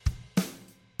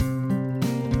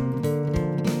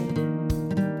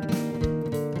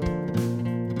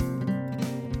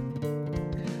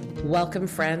Welcome,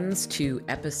 friends, to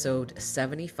episode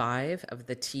 75 of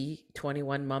the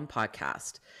T21 Mom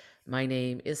podcast. My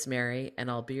name is Mary, and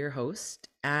I'll be your host.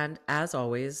 And as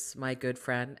always, my good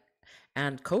friend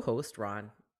and co-host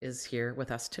Ron is here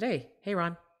with us today. Hey,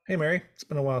 Ron. Hey, Mary. It's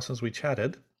been a while since we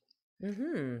chatted.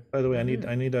 By the way,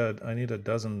 I need a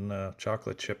dozen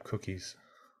chocolate chip cookies.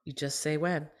 You just say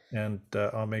when. And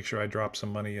I'll make sure I drop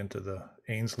some money into the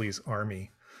Ainsley's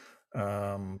Army.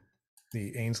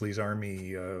 The Ainsley's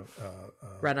Army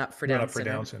Run Up for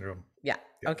Down Syndrome. Yeah.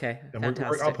 Okay. And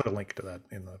fantastic. I'll put a link to that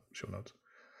in the show notes.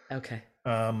 Okay.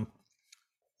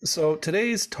 So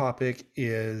today's topic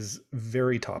is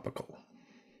very topical.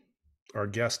 Our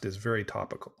guest is very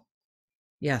topical.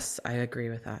 Yes, I agree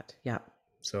with that. Yeah.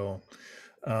 So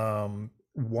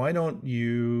why don't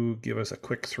you give us a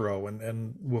quick throw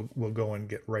and we'll go and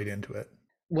get right into it.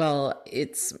 Well,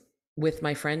 it's with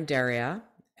my friend Daria,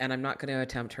 and I'm not going to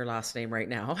attempt her last name right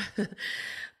now,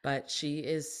 but she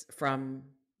is from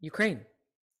Ukraine,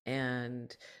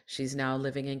 and she's now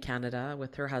living in Canada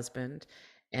with her husband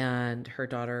and her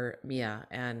daughter, Mia.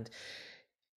 And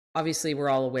obviously, we're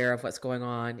all aware of what's going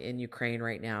on in Ukraine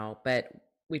right now, but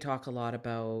we talk a lot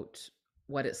about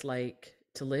what it's like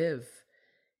to live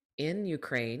in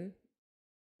Ukraine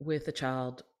with a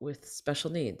child with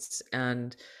special needs.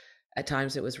 And at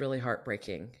times it was really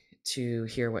heartbreaking to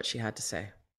hear what she had to say.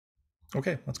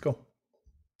 Okay, let's go.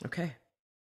 Okay.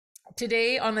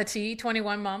 Today on the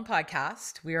T21 Mom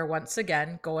podcast, we are once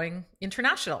again going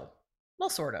international. Well,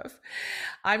 sort of.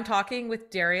 I'm talking with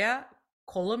Daria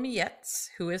Kolomiets,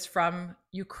 who is from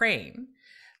Ukraine,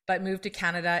 but moved to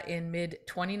Canada in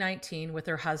mid-2019 with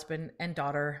her husband and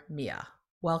daughter, Mia.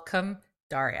 Welcome,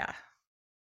 Daria.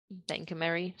 Thank you,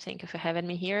 Mary. Thank you for having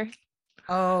me here.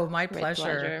 Oh, my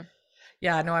pleasure.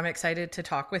 Yeah, no, I'm excited to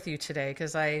talk with you today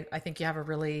because I think you have a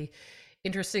really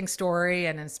interesting story,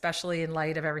 and especially in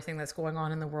light of everything that's going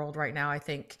on in the world right now, I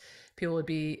think people would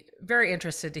be very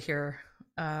interested to hear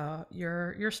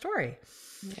your story.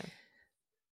 Yeah.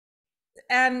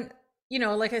 And, you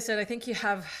know, like I said, I think you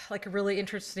have like a really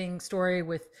interesting story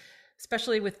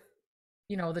especially with,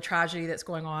 you know, the tragedy that's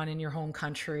going on in your home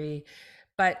country,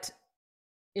 but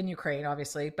in Ukraine,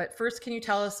 obviously. But first, can you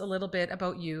tell us a little bit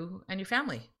about you and your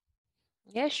family?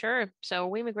 Yeah, sure. So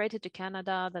we immigrated to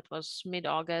Canada. That was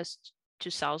mid-August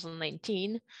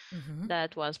 2019. Mm-hmm.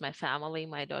 That was my family,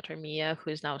 my daughter Mia, who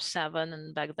is now 7,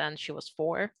 and back then she was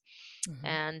 4, Mm-hmm.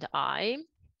 and I.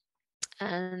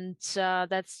 And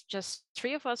that's just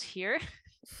 3 of us here.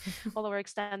 All of our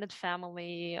extended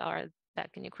family are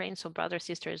back in Ukraine. So brothers,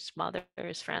 sisters,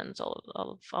 mothers, friends,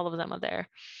 all of them are there.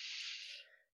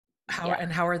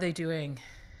 How are they doing?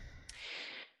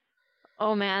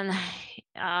 Oh man,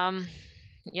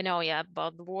 you know, yeah,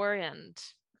 about the war, and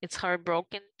it's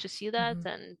heartbroken to see that. Mm-hmm.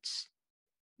 And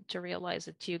to realize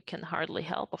that you can hardly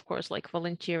help, of course, like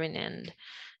volunteering and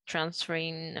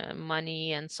transferring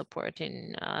money and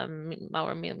supporting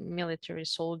our military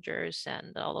soldiers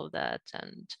and all of that,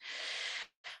 and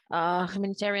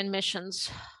humanitarian missions,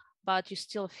 but you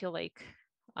still feel like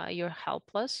you're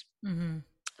helpless. Mm-hmm.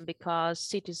 Because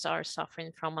cities are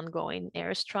suffering from ongoing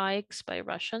airstrikes by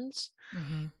Russians,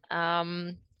 Mm-hmm.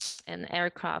 And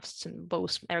aircrafts, and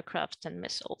both aircraft and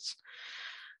missiles.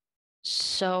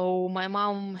 So my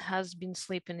mom has been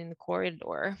sleeping in the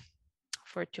corridor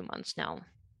for 2 months now.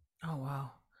 Oh,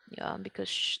 wow. Yeah,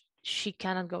 because she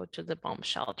cannot go to the bomb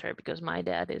shelter because my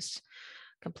dad is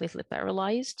completely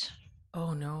paralyzed.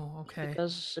 Oh, no. Okay.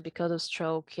 Because of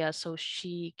stroke. Yeah, so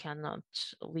she cannot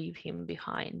leave him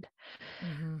behind.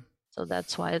 Mm-hmm. So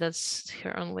that's why that's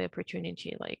her only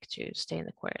opportunity, like to stay in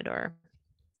the corridor.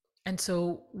 And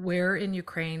so where in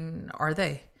Ukraine are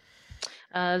they?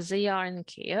 They are in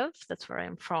Kiev. That's where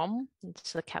I'm from.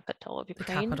 It's the capital of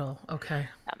Ukraine. The capital. Okay.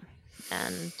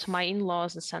 And my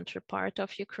in-laws, the central part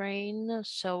of Ukraine.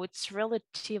 So it's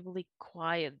relatively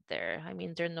quiet there. I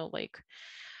mean, there are no like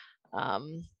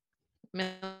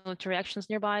military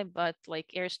actions nearby, but like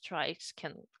airstrikes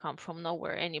can come from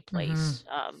nowhere, any place,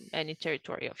 any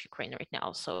territory of Ukraine right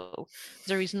now. So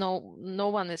there is no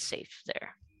one is safe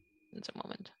there at the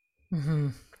moment. Mm-hmm.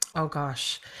 Oh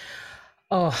gosh.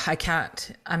 Oh, I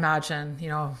can't imagine, you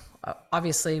know,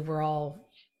 obviously we're all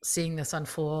seeing this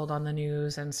unfold on the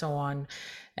news and so on.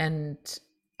 And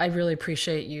I really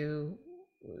appreciate you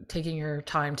taking your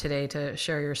time today to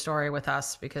share your story with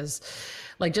us, because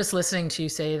like just listening to you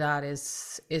say that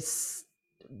is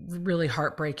really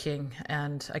heartbreaking,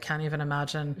 and I can't even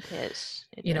imagine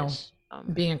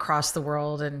being across the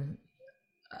world, and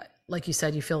like you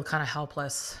said, you feel kind of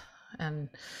helpless. And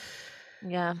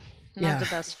not the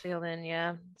best feeling.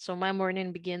 So my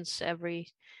morning begins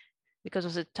because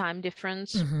of the time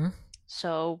difference.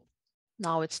 So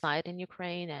Now it's night in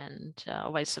Ukraine, and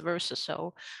vice versa.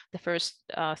 So the first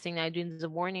thing I do in the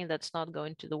morning, that's not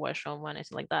going to the washroom or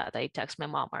anything like that, I text my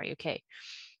mom, "Are you okay?"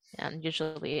 And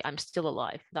usually I'm still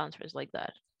alive. The answer is like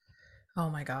that. Oh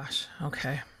my gosh.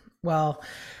 Okay. Well,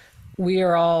 we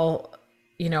are all,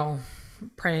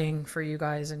 praying for you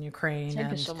guys in Ukraine, Thank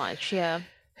you and so much. Yeah.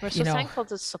 We're you so know, thankful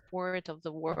to the support of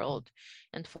the world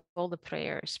and for all the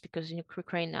prayers, because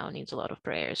Ukraine now needs a lot of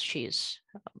prayers. She's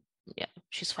and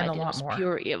a fighting lot with more.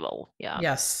 pure evil. Yeah.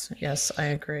 Yes, yes, I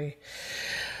agree.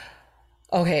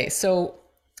 Okay, so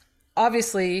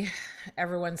obviously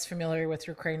everyone's familiar with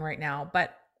Ukraine right now, but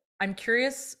I'm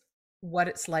curious what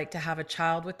it's like to have a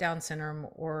child with Down syndrome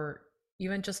or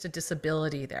even just a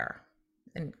disability there.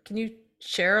 And can you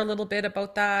share a little bit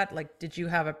about that? Like, did you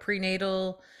have a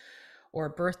prenatal or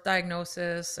birth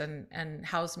diagnosis, and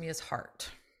how's Mia's heart?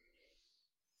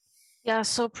 Yeah,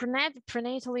 so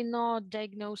prenatally no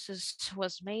diagnosis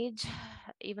was made,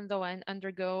 even though I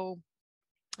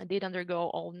did undergo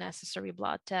all necessary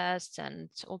blood tests and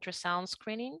ultrasound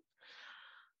screening.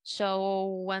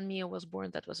 So when Mia was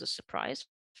born, that was a surprise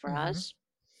for us.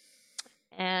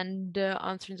 And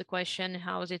answering the question,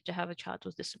 how is it to have a child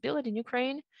with disability in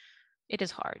Ukraine? It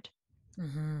is hard.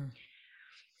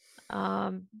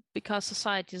 Because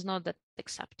society is not that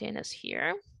accepting as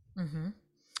here.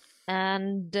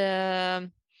 And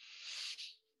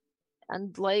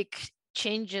like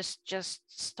changes just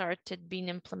started being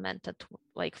implemented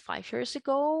like 5 years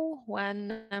ago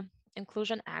when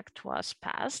Inclusion Act was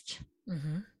passed.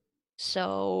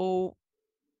 So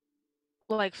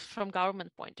like from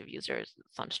government point of view, there's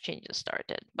some changes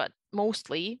started, but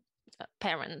mostly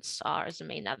parents are the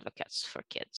main advocates for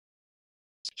kids.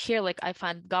 Here, like I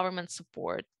find government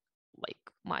support like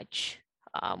much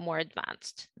more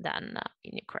advanced than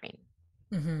in Ukraine.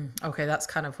 Okay, that's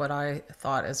kind of what I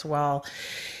thought as well.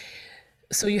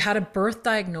 So you had a birth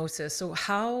diagnosis. So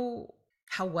how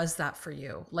was that for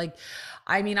you? Like,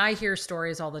 I mean, I hear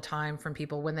stories all the time from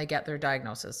people when they get their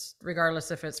diagnosis,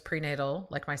 regardless if it's prenatal,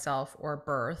 like myself, or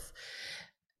birth.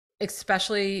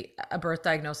 Especially a birth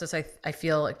diagnosis, I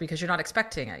feel like, because you're not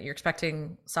expecting it. You're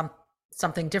expecting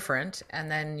something different,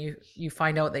 and then you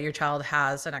find out that your child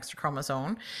has an extra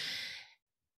chromosome.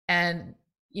 And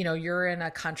you're in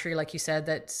a country, like you said,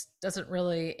 that doesn't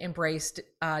really embrace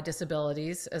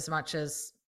disabilities as much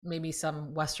as maybe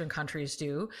some Western countries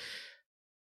do.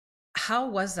 How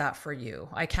was that for you?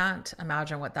 I can't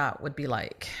imagine what that would be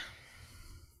like.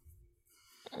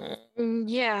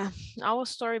 Yeah, our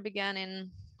story began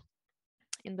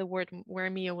in the word where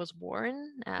Mia was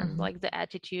born, and like the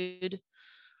attitude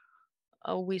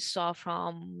we saw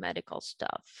from medical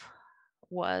staff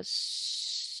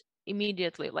was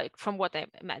immediately, like from what I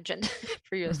imagined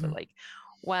previously, like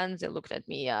when they looked at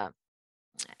Mia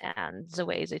and the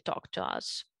way they talked to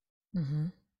us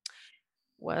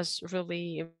was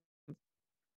really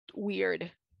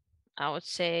weird. I would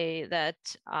say that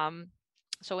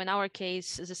so in our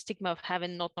case, the stigma of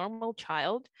having not normal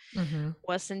child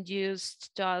was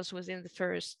induced to us within the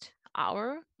first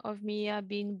hour of Mia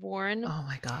being born. Oh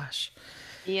my gosh.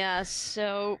 Yeah,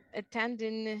 so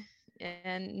attending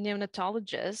a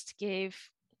neonatologist gave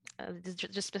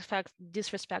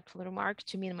disrespectful remark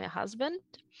to me and my husband,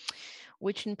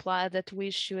 which implied that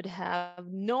we should have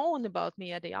known about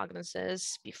Mia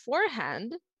diagnosis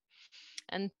beforehand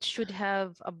and should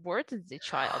have aborted the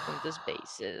child on this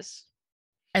basis.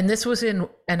 And this was in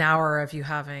an hour of you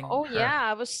having Oh her. yeah,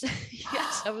 I was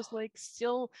yes, I was like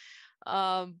still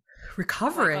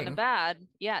recovering. like on the bed.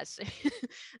 Yes.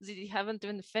 They haven't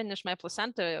even finished my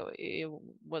placenta. It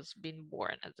was being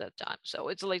born at that time. So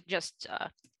it's like just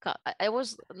I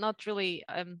was not really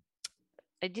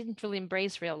I didn't really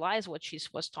realize what she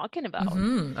was talking about.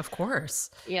 Of course.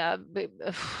 Yeah,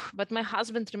 but my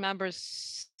husband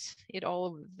remembers it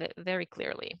all very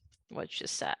clearly, what she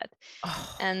said.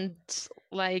 And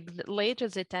like later,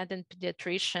 the attendant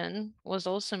pediatrician was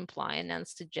also implying and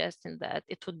suggesting that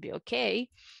it would be okay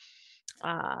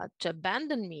to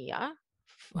abandon Mia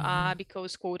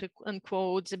because, quote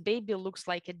unquote, the baby looks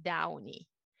like a downy.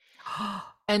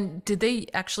 And did they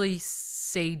actually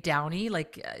say downy?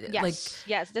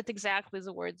 Yes, that's exactly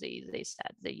the word they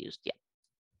said, they used. Yeah.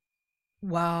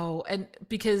 Wow. And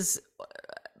because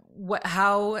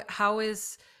how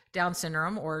is Down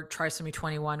syndrome, or trisomy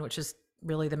 21, which is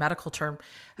really the medical term?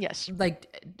 Yes.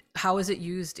 Like, how is it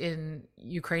used in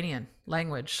Ukrainian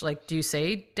language? Like, do you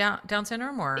say Down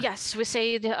syndrome, or? Yes, we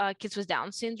say the kids with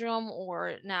Down syndrome,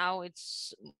 or now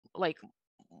it's like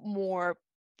more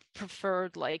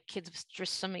preferred like kids with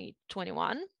trisomy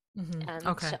 21.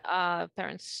 And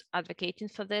parents advocating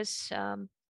for this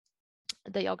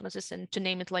diagnosis and to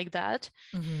name it like that.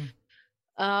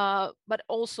 But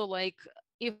also, like,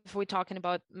 if we're talking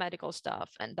about medical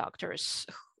stuff and doctors,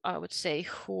 I would say,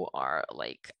 who are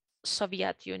like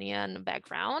Soviet Union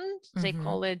background, they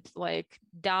Mm-hmm. call it like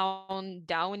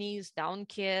downies, down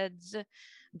kids,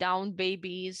 down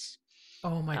babies.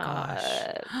 Oh my gosh.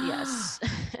 Yes.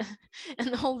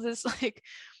 And all this, like,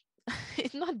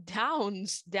 it's not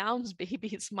Downs baby,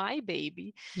 it's my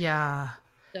baby. Yeah,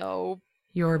 So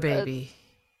your uh, baby.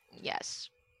 yes,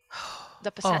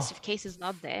 the Oh, possessive case is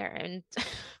not there, and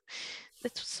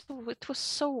it was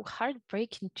so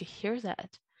heartbreaking to hear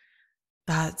that.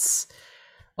 that's,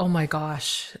 oh my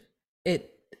gosh.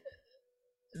 It,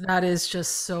 that is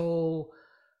just so,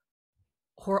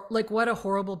 like, what a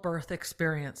horrible birth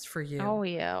experience for you. Oh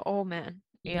yeah, oh man,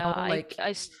 You know, yeah, like,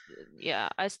 yeah,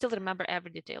 I still remember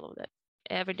every detail of that,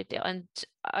 every detail, and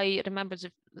I remember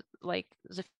the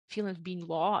feeling of being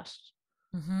lost.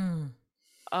 hmm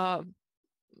Uh,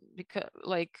 because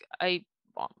like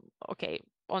um, okay,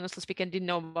 honestly speaking, didn't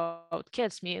know about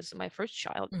kids, me as my first child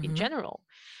in hmm general.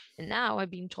 And now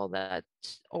I've been told that,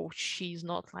 oh, she's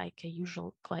not like a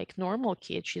usual, like, normal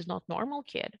kid. She's not normal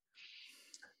kid.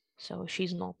 So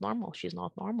she's not normal. She's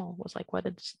not normal. Was like, what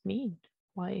does it mean?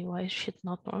 Why is she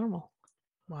not normal?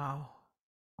 wow.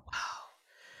 Wow.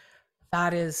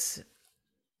 That is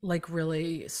like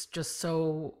really just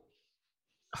so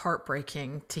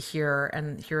heartbreaking to hear.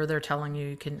 And here they're telling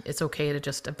you, it's okay to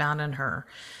just abandon her.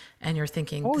 And you're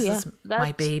thinking, Oh this yeah, is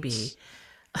my that's baby.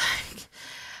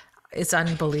 It's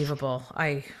unbelievable.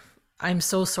 I'm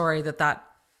so sorry that that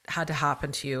had to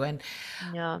happen to you. And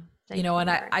yeah. you Thank know, you and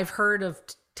very. I've heard of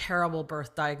terrible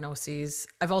birth diagnoses.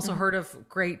 I've also Mhm. heard of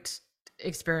great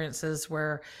experiences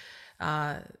where,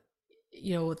 uh,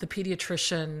 you know, the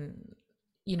pediatrician,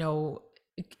 you know,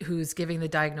 who's giving the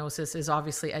diagnosis is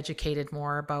obviously educated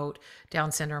more about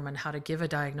Down syndrome and how to give a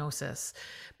diagnosis.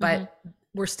 Mhm. But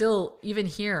we're still, even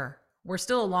here, we're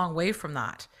still a long way from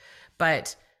that.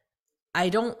 But I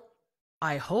don't,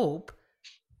 I hope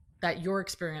that your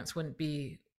experience wouldn't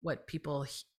be what people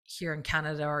here in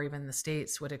Canada or even the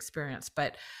States would experience.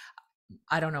 But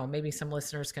I don't know, maybe some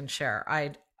listeners can share.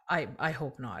 I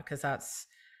hope not, because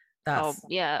Oh that's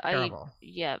yeah, terrible.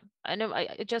 I know.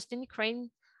 Just in Ukraine,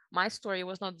 my story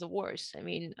was not the worst. I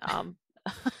mean,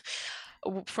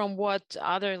 from what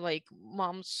other like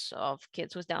moms of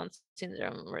kids with Down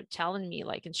syndrome were telling me,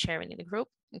 like, and sharing in a group,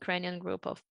 Ukrainian group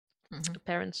of Mm-hmm.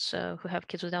 parents who have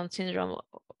kids with Down syndrome,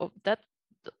 that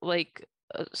like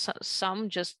some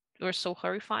just were so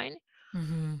horrifying.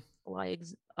 Mm-hmm. Like,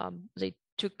 they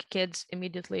took kids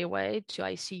immediately away to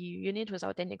ICU unit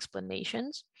without any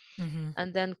explanations, Mm-hmm.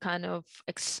 and then kind of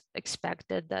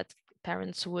expected that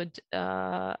parents would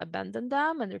abandon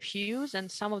them and refuse.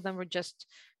 And some of them were just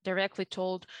directly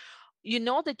told, you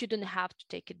know, that you don't have to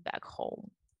take it back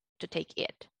home, to take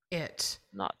it, It.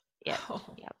 not it.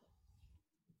 Oh. Yeah.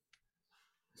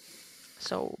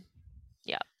 So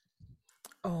yeah.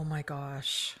 Oh my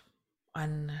gosh.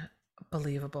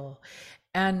 Unbelievable.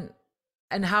 And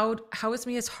how is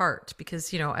Mia's heart?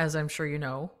 Because, you know, as I'm sure you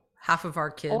know, half of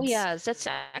our Oh kids. yeah, that's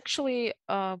actually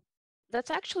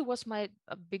was my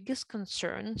biggest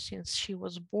concern since she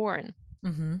was born.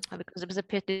 Mm-hmm. Because it was a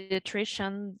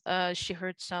pediatrician, she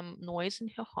heard some noise in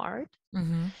her heart,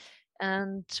 Mm-hmm.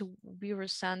 and we were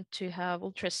sent to have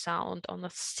ultrasound on the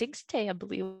 6th day, I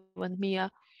believe, when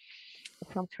Mia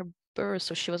from her birth.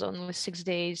 So she was only 6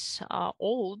 days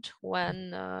old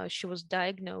when she was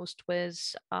diagnosed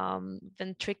with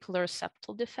ventricular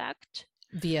septal defect.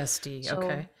 VSD. So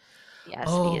Okay.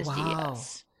 yes, Oh, VSD, wow.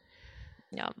 yes.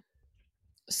 Yeah.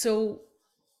 So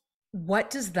what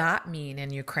does that mean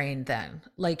in Ukraine then?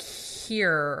 Like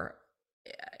here,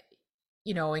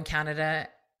 you know, in Canada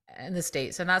and the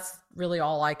States, and that's really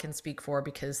all I can speak for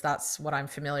because that's what I'm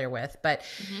familiar with. But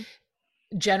Mm-hmm.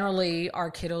 generally,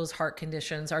 our kiddos' heart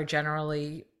conditions are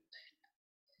generally,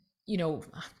 you know,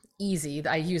 easy.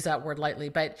 I use that word lightly,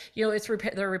 but you know,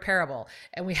 they're repairable,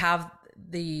 and we have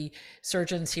the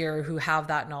surgeons here who have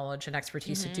that knowledge and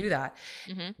expertise to Mm-hmm. do that.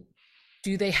 Mm-hmm.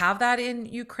 Do they have that in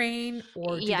Ukraine,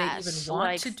 or do they even Yes,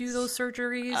 want like to do those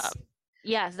uh, surgeries?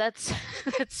 yes, that's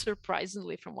that's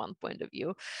surprisingly from one point of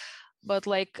view. But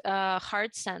like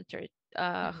heart center,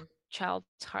 uh Mhm. child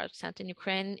heart center in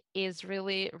Ukraine is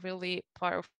really, really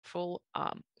powerful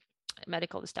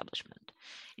medical establishment.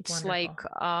 It's like Wonderful.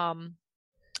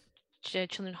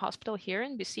 Children's Hospital here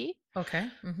in BC.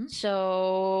 Okay. Mm-hmm.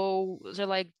 So they're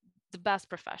like the best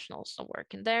professionals are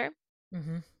working there,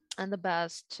 Mm-hmm. and the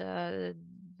best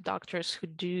doctors who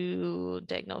do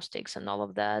diagnostics and all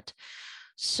of that.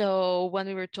 So when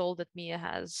we were told that Mia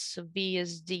has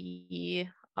VSD,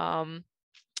 um,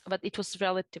 but it was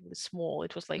relatively small.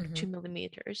 It was like Mhm. 2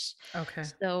 millimeters. Okay.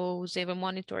 So they were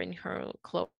monitoring her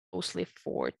closely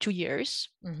for 2 years.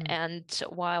 Mhm. And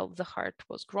while the heart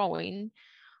was growing,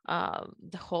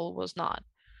 the hole was not.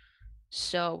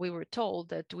 So we were told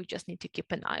that we just need to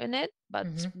keep an eye on it, but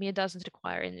Mhm. Mia doesn't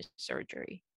require any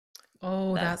surgery.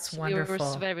 Oh, That that's we were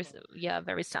wonderful.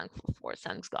 very thankful for.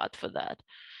 Thanks God for that.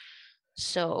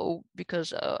 So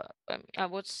because I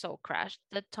was so crashed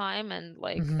that time, and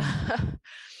like Mhm.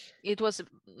 it was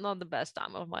not the best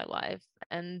time of my life.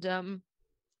 And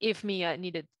if Mia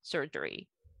needed surgery,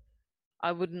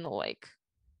 I wouldn't know like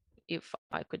if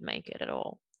I could make it at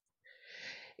all.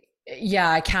 Yeah,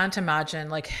 I can't imagine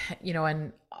like,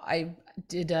 and I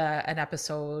did an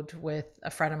episode with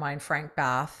a friend of mine, Frank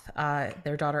Bath,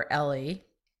 their daughter Ellie,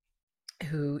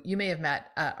 who you may have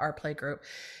met at our play group,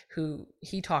 who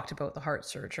he talked about the heart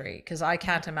surgery, because I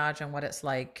can't imagine what it's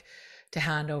like to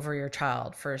hand over your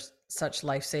child for such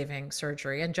life-saving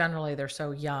surgery, and generally they're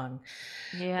so young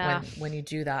Yeah. when you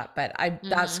do that. But I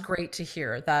that's Mm-hmm. great to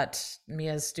hear that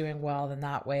Mia's doing well in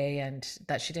that way, and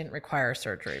that she didn't require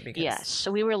surgery, Yes, because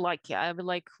so we were lucky. I was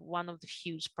like one of the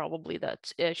few probably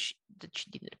that she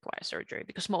didn't require surgery,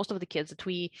 because most of the kids that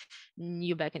we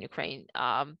knew back in Ukraine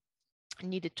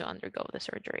needed to undergo the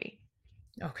surgery.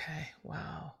 okay,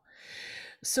 wow.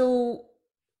 So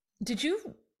did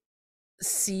you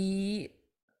see,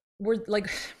 were like,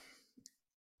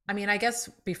 I mean, I guess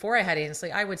before I had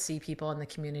Ainsley, I would see people in the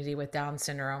community with Down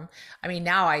syndrome. I mean,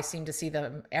 now I seem to see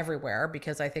them everywhere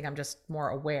because I think I'm just more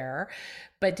aware.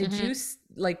 But did Hmm. you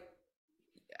like,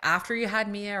 after you had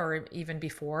Mia, or even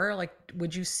before, like,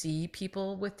 would you see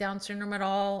people with Down syndrome at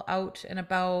all out and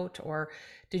about, or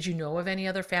did you know of any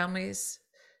other families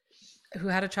who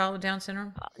had a child with Down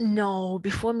syndrome? No,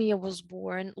 before Mia was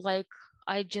born, like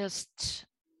I just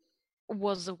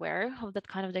was aware of that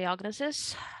kind of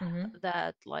diagnosis, Mm-hmm.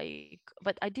 that like,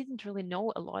 but I didn't really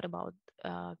know a lot about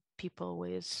people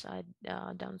with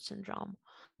Down syndrome,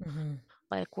 Mm-hmm.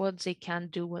 like what they can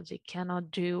do, what they cannot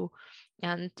do.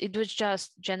 And it was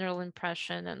just general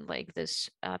impression and like this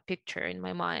picture in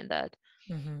my mind that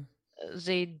Mm-hmm.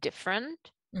 they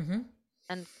different Mm-hmm.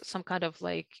 and some kind of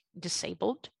like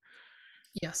disabled.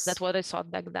 That's Yes. what I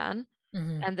thought back then,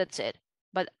 Mm-hmm. and that's it.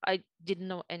 But I didn't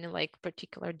know any like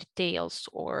particular details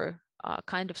or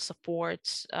kind of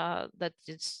supports that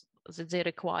they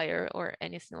require or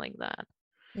anything like that.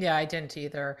 Yeah, I didn't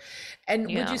either. And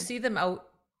would you Yeah. see them out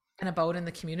and about in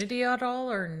the community at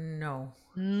all, or no?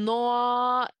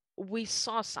 No, we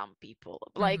saw some people.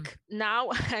 Hmm. Like now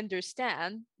I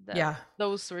understand that Yeah.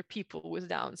 those were people with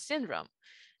Down syndrome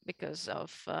because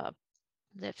of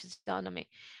their physiognomy.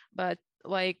 But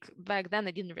like back then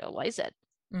I didn't realize it.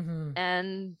 Hmm.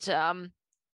 And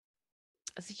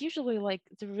it's usually like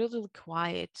they're really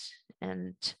quiet,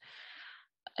 and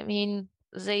I mean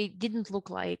they didn't look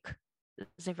like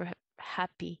they were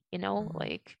happy, Hmm.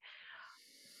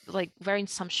 like wearing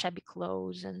some shabby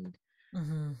clothes. And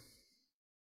Hmm.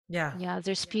 Yeah. yeah,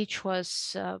 their speech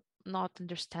was not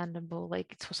understandable.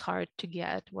 Like it was hard to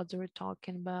get what they were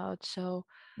talking about. So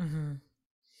Hmm.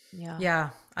 yeah. Yeah.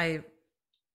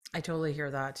 I totally hear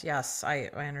that. Yes, I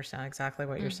understand exactly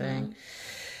what you're saying. Mm-hmm.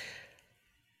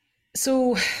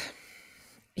 So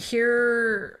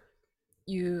here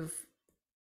you've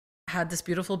had this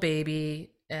beautiful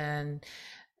baby, and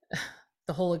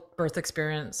the whole birth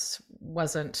experience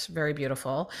wasn't very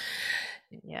beautiful.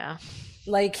 Yeah.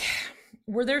 Like,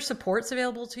 were there supports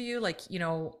available to you? Like,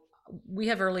 we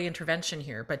have early intervention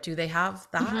here, but do they have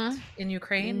that in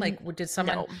Ukraine? Mm-hmm. Like, did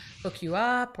someone No. hook you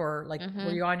up, or like, were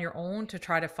Mm-hmm. you on your own to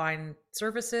try to find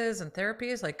services and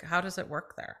therapies? Like, how does it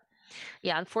work there?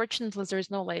 Yeah, unfortunately,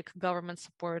 there's no like government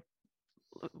support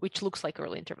which looks like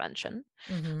early intervention.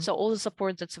 Mm-hmm. So all the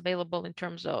support that's available in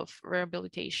terms of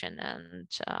rehabilitation and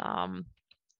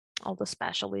all the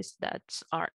specialists that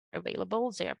are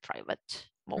available, they are private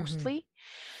Mm-hmm. mostly.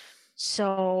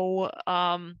 So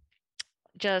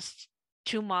just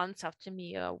 2 months after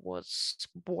Mia was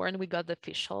born, we got the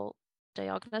official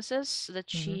diagnosis that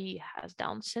Mm-hmm. she has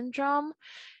Down syndrome.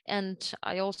 And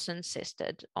I also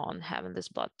insisted on having this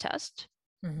blood test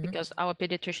Mm-hmm. because our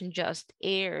pediatrician just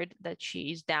aired that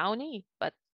she is Downy,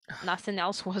 but nothing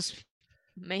else was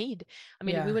made. I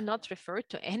mean, we Yeah. were not referred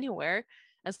to anywhere.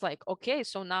 It's like, okay,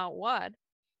 so now what?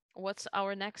 What's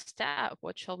our next step?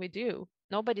 What shall we do?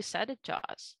 Nobody said it to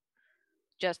us.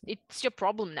 Just, it's your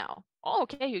problem now. Oh,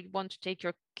 okay, you want to take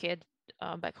your kid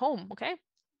back home. Okay,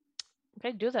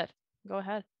 okay, do that. Go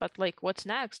ahead. But like, what's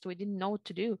next? We didn't know what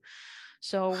to do.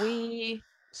 So we,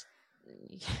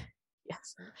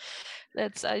 yes,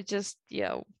 that's, I just,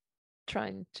 yeah,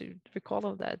 trying to recall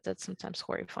of that. That's sometimes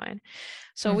horrifying.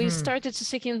 So we started to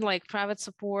seeking like private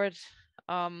support,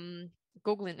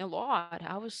 Googling a lot.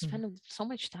 I was spending so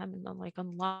much time on like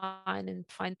online and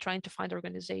trying to find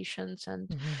organizations and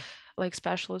like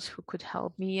specialists who could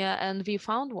help me. And we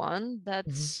found one that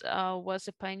was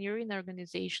a pioneering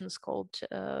organization called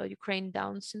Ukraine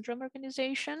Down Syndrome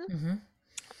Organization.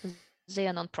 They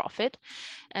are non-profit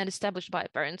and established by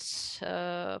parents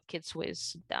of kids with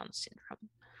Down syndrome.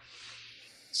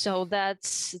 So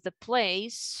that's the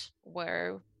place where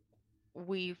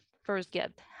we first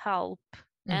get help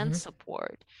and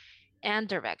support and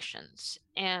directions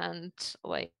and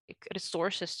like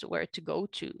resources to where to go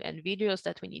to and videos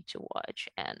that we need to watch.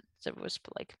 And there was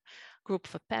like group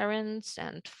for parents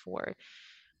and for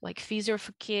like physio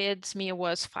for kids. Mia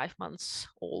was 5 months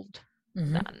old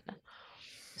then.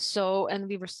 So, and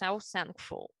we were so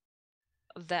thankful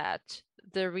that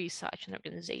there is such an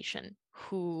organization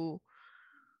who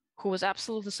was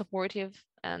absolutely supportive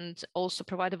and also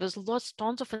provided us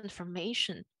tons of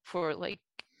information for like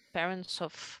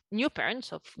new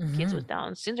parents of kids with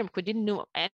Down syndrome who didn't know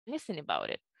anything about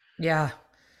it. Yeah.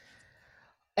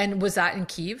 And was that in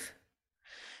Kyiv?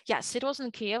 Yes, it was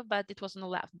in Kyiv, but it was on the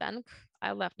left bank.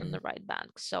 I left on the right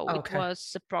bank. So it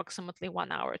was approximately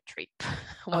 1 hour trip.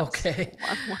 Okay.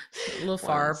 A little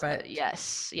far, but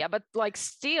yes. Yeah, but like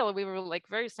still we were like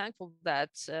very thankful that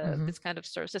this kind of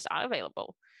services are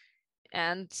available.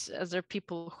 And there are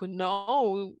people who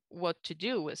know what to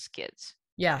do with kids.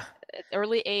 Yeah. At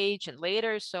early age and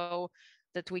later, so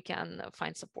that we can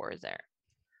find support there.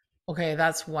 Okay,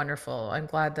 that's wonderful. I'm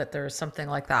glad that there's something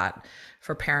like that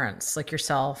for parents like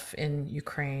yourself in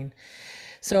Ukraine.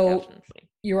 So Definitely.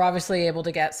 you're obviously able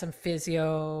to get some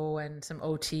physio and some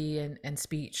OT and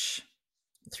speech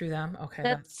through them.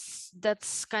 Okay.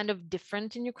 That's kind of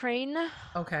different in Ukraine.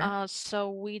 Okay.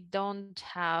 So we don't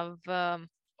have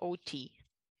OT.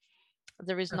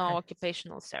 There is no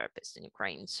occupational therapist in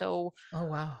Ukraine. So oh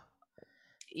wow.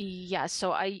 Yeah,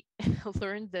 so I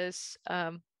learned this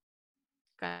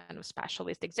kind of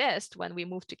specialist exist when we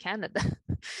moved to Canada.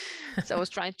 So I was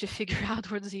trying to figure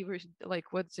out what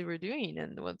they were doing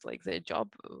and what like their job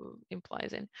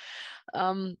implies in.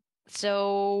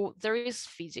 So there is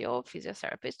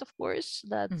physiotherapist, of course.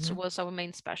 That was our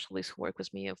main specialist who worked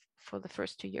with me for the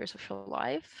first 2 years of her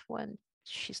life when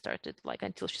she started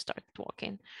until she started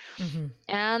walking.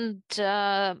 And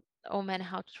oh man,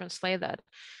 how to translate that?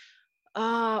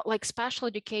 Like special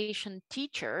education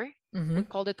teacher, we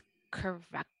called it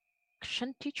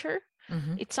correction teacher.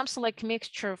 It's something like a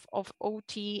mixture of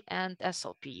OT and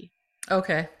SLP.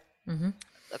 Okay.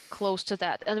 Close to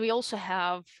that. And we also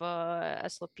have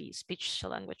SLP, speech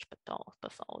language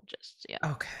pathologists. Yeah.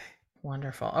 Okay.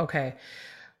 Wonderful. Okay.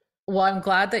 Well, I'm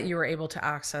glad that you were able to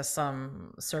access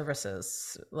some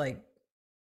services,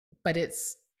 but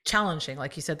it's challenging.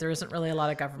 Like you said, there isn't really a lot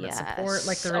of government support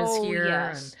like there is here.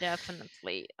 Yes,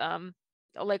 definitely.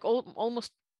 Like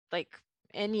almost like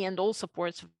any and all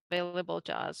supports available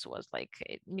to us was like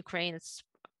in Ukraine, it's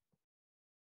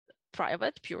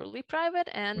private, purely private,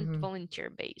 and volunteer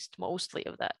based, mostly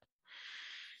of that.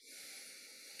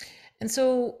 And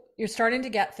so you're starting to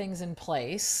get things in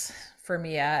place for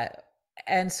Mia.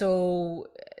 And so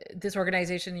this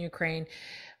organization in Ukraine,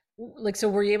 so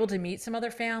were you able to meet some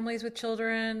other families with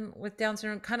children with Down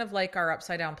syndrome, kind of like our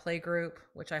Upside Down Play group,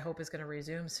 which I hope is going to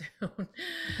resume soon?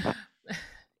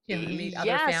 Meet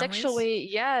other families? Actually,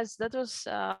 yes, that was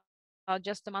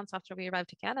just a month after we arrived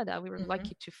to Canada. We were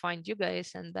lucky to find you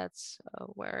guys, and that's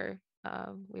where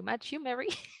we met you, Mary.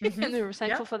 And we were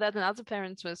thankful for that, and other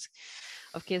parents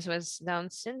of kids with Down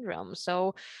syndrome.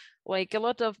 So like a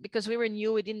lot of, because we were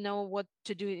new, we didn't know what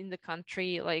to do in the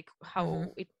country, like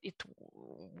how it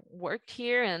worked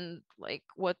here and like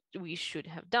what we should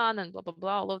have done and blah blah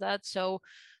blah, all of that. So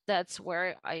that's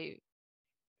where I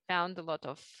found a lot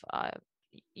of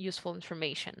useful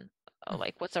information,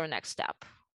 like what's our next step.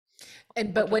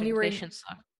 But when you were in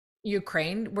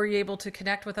Ukraine, were you able to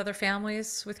connect with other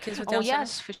families with kids with Down syndrome?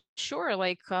 Yes, for sure.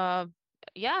 Like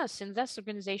yes, in this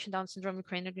organization, Down Syndrome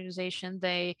Ukraine organization,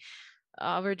 they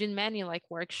were doing many like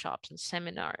workshops and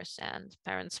seminars and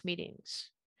parents meetings.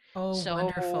 Oh,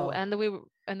 wonderful. And we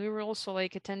were also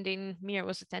like Mia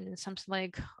was attending something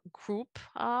like group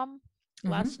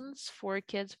lessons for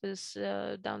kids with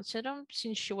Down syndrome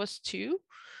since she was 2.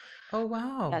 Oh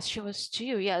wow. Yes, she was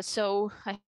 2. Yeah, so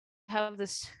I have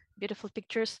this beautiful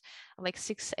pictures, like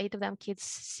 6-8 of them kids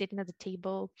sitting at the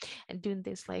table and doing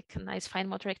this like nice fine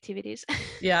motor activities.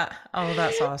 Yeah. Oh,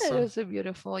 that's awesome. It was so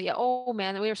beautiful. Yeah. Oh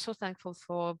man, we are so thankful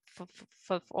for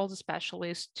all the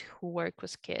specialists who work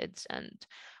with kids and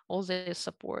all the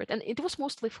support. And it was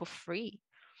mostly for free.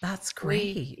 That's We,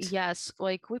 great. yes,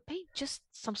 like we paid just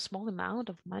some small amount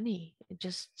of money,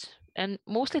 and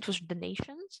mostly it was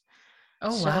donations. Oh,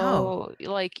 wow. So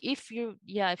like if you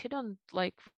don't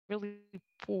like really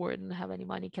poor and have any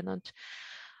money,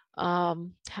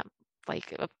 have,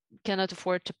 like cannot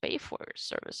afford to pay for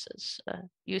services,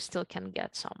 you still can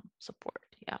get some support.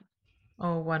 Yeah.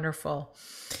 Oh, wonderful.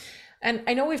 And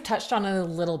I know we've touched on it a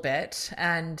little bit,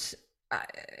 and I,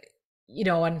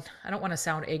 and I don't want to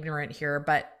sound ignorant here,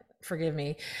 but forgive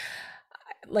me.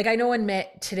 Like I know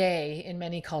today in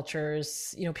many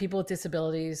cultures, people with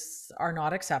disabilities are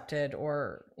not accepted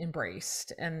or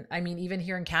embraced. And I mean, even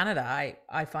here in Canada,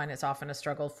 I find it's often a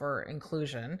struggle for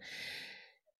inclusion.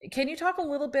 Can you talk a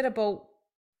little bit about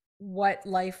what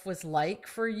life was like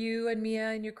for you and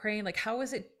Mia in Ukraine? Like, how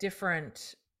is it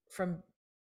different from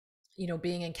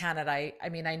being in Canada? I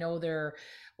mean, I know there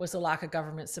was a lack of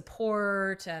government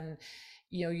support, and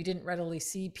you didn't readily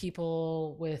see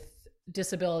people with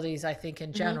disabilities, I think, in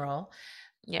Hmm. general.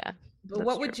 Yeah, But that's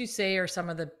what true. would you say are some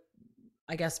of the,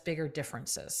 I guess, bigger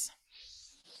differences?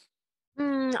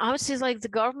 I would say like the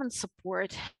government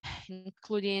support,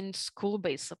 including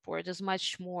school-based support, is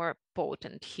much more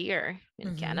potent here in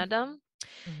Mm-hmm. Canada.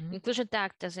 Mm-hmm. Inclusion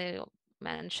Act, as I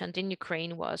mentioned, in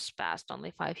Ukraine was passed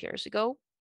only 5 years ago.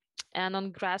 And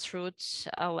on grassroots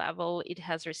level, it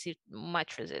has received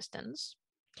much resistance,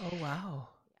 Oh, wow.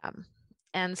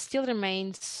 and still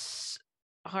remains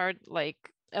hard, like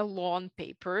a law on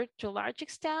paper to a large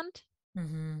extent,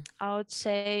 Mm-hmm. I would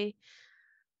say.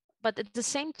 But at the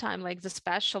same time, like the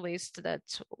specialists that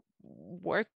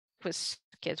work with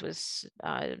kids with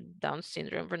Down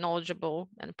syndrome were knowledgeable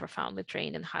and profoundly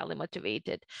trained and highly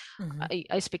motivated. Mm-hmm.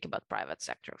 I speak about private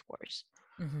sector, of course.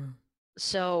 Mm-hmm.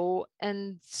 So,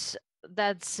 and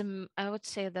that's I would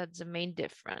say that's the main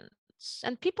difference.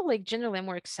 And people like generally are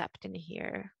more accepting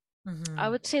here. I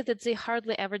Mm-hmm. would say that they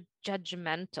hardly ever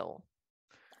judgmental,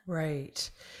 Right.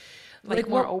 like Like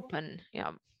more what? open.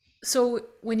 Yeah. So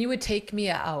when you would take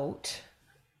Mia out,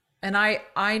 and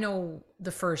I know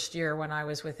the first year when I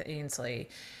was with Ainsley,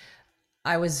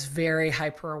 I was very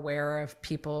hyper aware of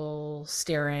people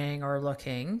staring or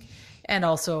looking. And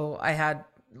also I had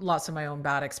lots of my own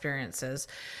bad experiences.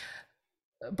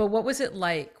 But what was it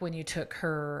like when you took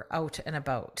her out and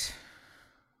about?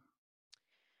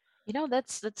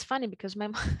 That's funny because my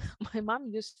mom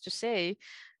used to say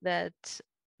that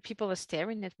people are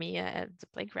staring at me at the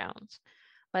playground,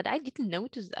 but I didn't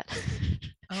notice that.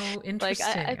 Oh, Like I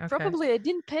interesting. Okay. probably I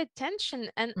didn't pay attention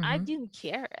and I Mm-hmm. didn't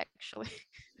care actually.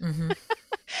 Mm-hmm.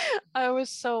 I was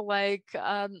so like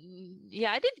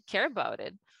yeah, I didn't care about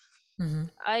it. Mm-hmm.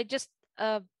 I just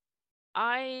uh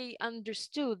I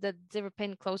understood that they were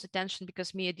paying close attention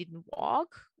because Mia didn't walk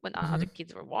when other Mm-hmm.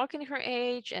 kids were walking her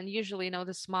age. And usually,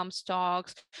 this mom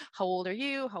talks, how old are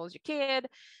you? How old's your kid?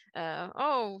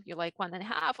 Oh, you're like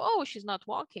 1.5. Oh, she's not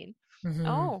walking. Mm-hmm.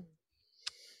 Oh,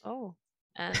 oh.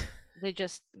 And they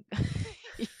just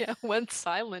yeah, went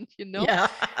silent. Yeah.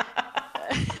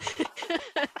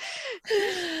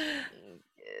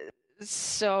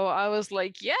 So I was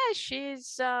like, yeah, she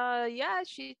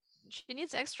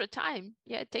needs extra time.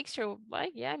 Yeah, it takes her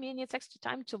like, yeah, I mean, it needs extra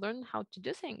time to learn how to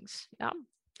do things. Yeah.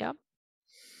 Yeah.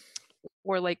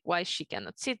 Or like why she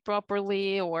cannot sit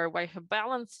properly or why her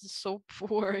balance is so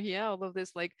poor. Yeah, all of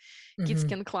this, like kids Mm-hmm.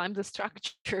 can climb the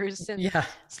structures and Yeah.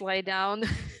 slide down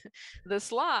the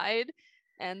slide.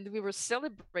 And we were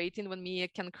celebrating when Mia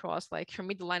can cross like her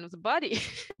middle line of the body.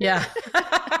 Yeah.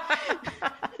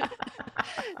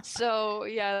 So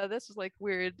yeah, this is like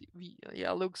weird,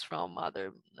 yeah, looks from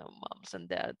other moms and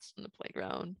dads on the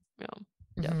playground. Yeah,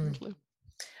 Mhm. definitely.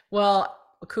 Well,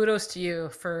 kudos to you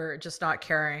for just not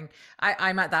caring.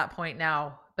 I'm at that point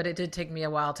now, but it did take me a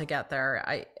while to get there.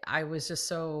 I was just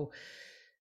so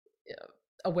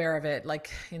aware of it.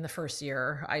 Like in the first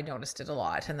year, I noticed it a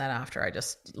lot, and then after, I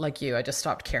just like you, I just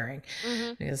stopped caring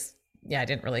Hmm. because I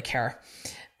didn't really care.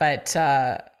 But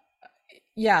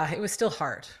yeah, it was still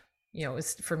hard. It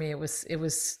was for me. It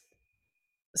was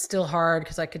still hard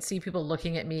because I could see people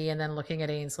looking at me and then looking at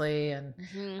Ainsley, and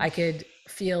Hmm. I could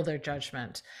feel their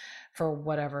judgment for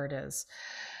whatever it is.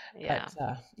 But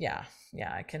Yeah. yeah,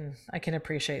 yeah, I can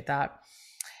appreciate that.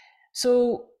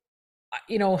 So,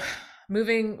 you know,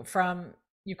 moving from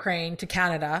Ukraine to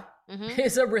Canada Hmm.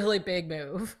 is a really big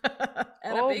move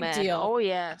and a Oh big man. deal. Oh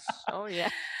yes. Oh yeah.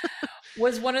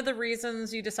 Was one of the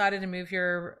reasons you decided to move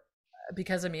here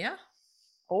because of Mia?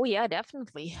 Oh yeah,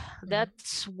 definitely. Mm-hmm. That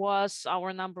was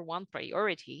our number one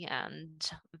priority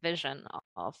and vision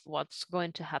of what's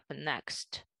going to happen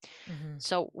next. Mm-hmm.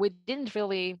 So we didn't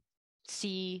really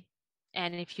see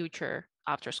any future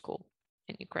after school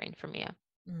in Ukraine for Mia.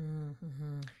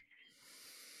 Mm-hmm.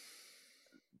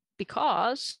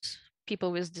 because people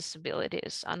with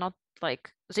disabilities are not like,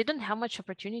 they don't have much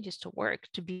opportunities to work,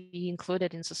 to be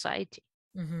included in society.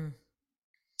 Mm-hmm.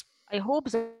 I hope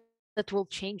that will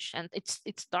change, and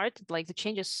it started, like the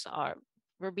changes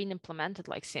were being implemented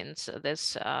like since this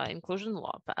inclusion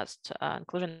law passed,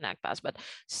 inclusion act passed, but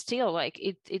still, like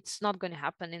it's not going to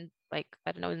happen in, like,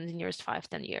 I don't know, in the nearest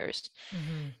 5-10 years.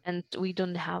 Mm-hmm. And we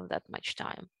don't have that much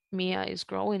time. Mia is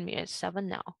growing. Mia is 7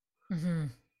 now. Mm-hmm.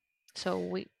 So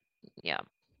yeah.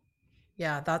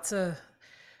 That's a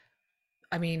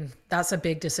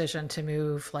big decision to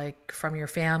move, like, from your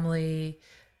family,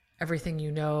 everything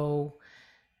you know,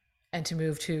 and to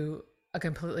move to a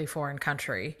completely foreign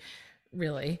country,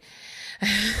 really.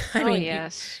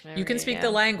 Yes, you can very, speak the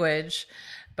language,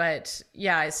 but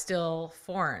yeah, it's still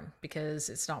foreign because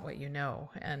it's not what you know.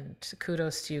 And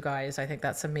kudos to you guys. I think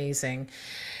that's amazing.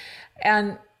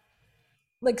 And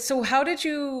like, so how did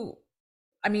you,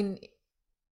 I mean,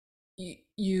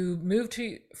 you moved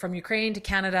from Ukraine to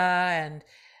Canada, and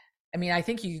I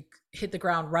think you hit the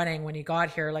ground running when you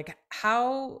got here. Like,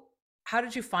 how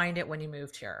did you find it when you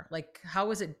moved here? Like, how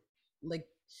was it? Like,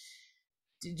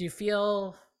 did you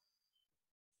feel,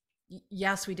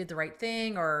 yes, we did the right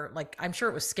thing, or like, I'm sure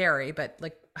it was scary, but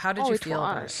like, how did you it feel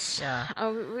about it? was. Yeah.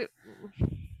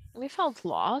 We felt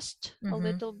lost a Mm-hmm.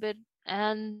 little bit,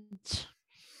 and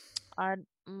are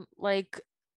like,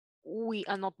 we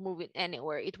are not moving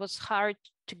anywhere. It was hard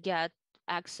to get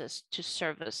access to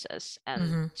services, and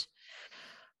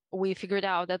Mm-hmm. we figured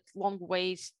out that long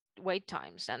wait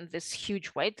times and this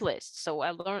huge wait list. So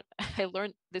I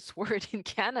learned this word in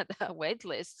Canada, wait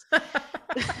lists.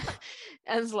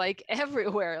 And it's like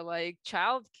everywhere, like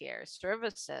childcare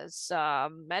services,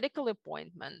 medical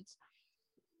appointments.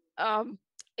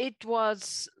 It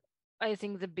was, I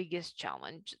think, the biggest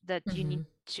challenge, that you Mm-hmm. need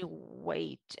to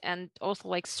wait. And also,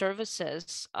 like,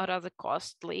 services are rather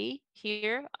costly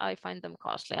here. I find them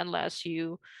costly unless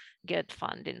you get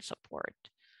funding support.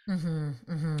 Mm-hmm.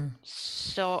 Mm-hmm.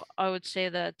 So I would say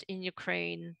that in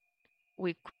Ukraine,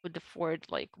 we could afford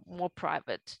like more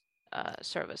private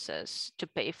services to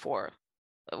pay for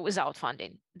without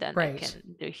funding than I Right.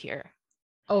 can do here.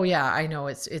 Oh yeah, I know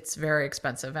it's very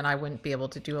expensive, and I wouldn't be able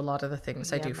to do a lot of the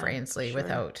things I Yeah, do for man, for Ainsley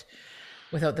sure.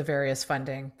 without the various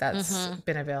funding that's Mm-hmm.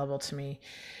 been available to me.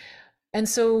 And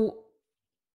so,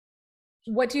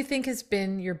 what do you think has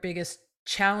been your biggest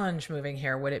challenge moving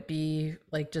here? Would it be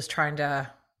like just trying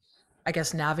to, I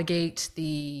guess, navigate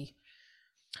the,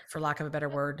 for lack of a better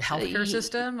word, healthcare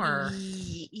system, or?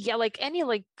 Yeah, like any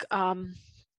like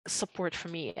support for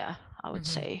me, yeah, I would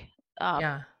Mm-hmm. say.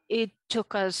 Yeah. It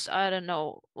took us, I don't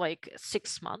know, like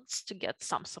 6 months to get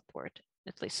some support,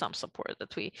 at least some support,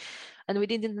 and we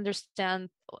didn't understand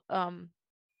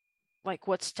like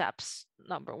what steps,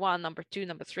 number one, number two,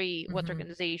 number three, what Mm-hmm.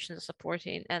 organizations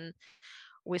supporting. And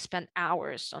we spent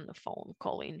hours on the phone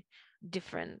calling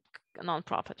different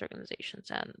nonprofit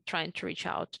organizations and trying to reach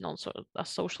out to also a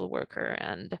social worker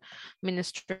and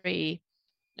ministry.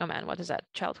 Oh man, what is that?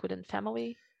 Childhood and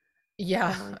family?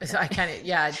 Yeah, Family and I family. can't.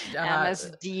 Yeah,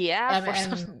 MSDF or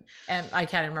something. I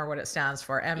can't remember what it stands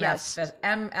for. Yes.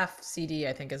 MFCD,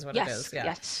 I think is what it is. Yeah.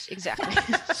 Yes, exactly.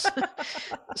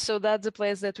 So that's the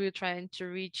place that we're trying to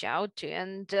reach out to,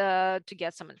 and to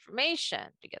get some information.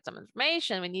 To get some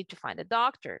information, we need to find a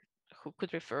doctor who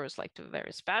could refer us like to a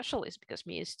very specialist, because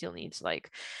Mia still needs like,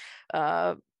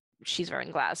 uh, she's wearing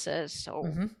glasses, so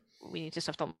Mm-hmm. we need this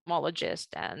ophthalmologist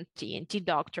and TNT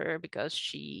doctor, because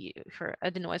her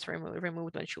adenoids were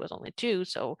removed when she was only 2.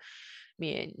 So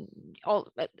me all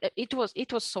it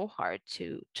was so hard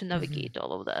to navigate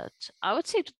all of that. I would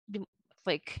say it would be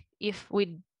like, if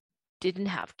we didn't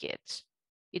have kids,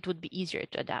 it would be easier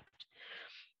to adapt,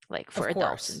 like for Of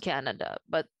adults in course. Canada.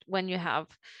 But when you have,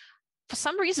 for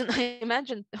some reason, I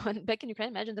imagine when back in Ukraine,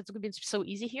 I imagine that's going to be so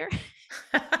easy here.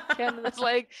 And it's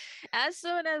like, as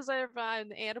soon as I arrive in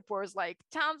the airport, it's like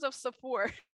tons of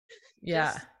support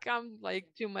Yeah. just come like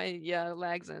to my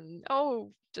legs, and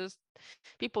just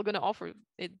people gonna offer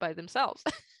it by themselves.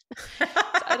 So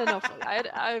I don't know if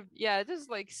it is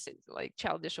like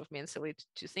childish of me and silly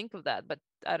to think of that, but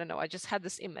I don't know, I just had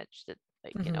this image that,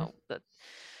 like, Mm-hmm. that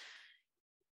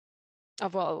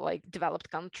of a like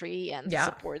developed country and the Yeah.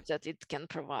 support that it can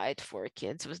provide for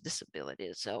kids with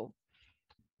disabilities. So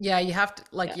Yeah, you have to,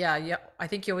 like, yeah. yeah. I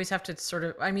think you always have to sort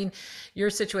of, your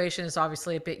situation is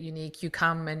obviously a bit unique. You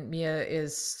come, and Mia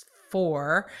is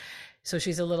 4, so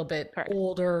she's a little bit Correct.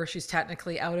 older. She's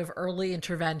technically out of early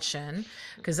intervention,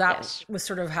 because that Yes. was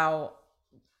sort of how,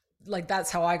 like, that's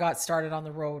how I got started on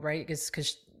the road, right?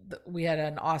 Because we had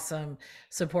an awesome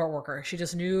support worker. She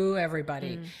just knew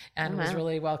everybody and was Wow.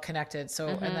 really well connected.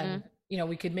 So, and then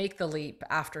we could make the leap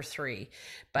after 3,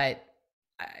 but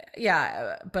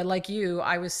yeah, but like you,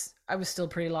 I was still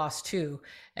pretty lost too,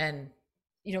 and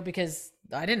because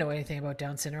I didn't know anything about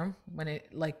Down syndrome when it,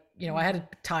 like, I Mm-hmm. had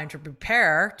time to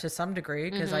prepare to some degree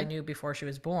because I Mm-hmm. knew before she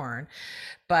was born,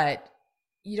 but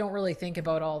you don't really think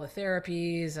about all the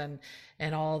therapies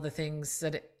and all the things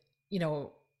that you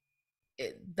know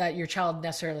that your child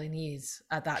necessarily needs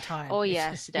at that time. Oh If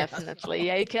yes, yeah, definitely.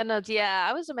 Yeah, you cannot. Yeah,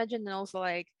 I was imagining also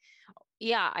like,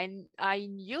 yeah, I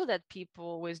knew that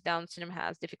people with Down syndrome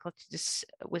has difficulties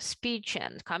with speech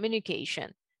and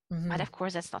communication, but hmm of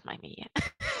course that's not my me.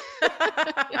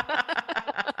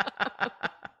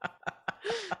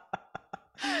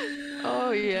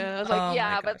 Oh yeah, I was like, Oh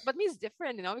my yeah, but gosh. me is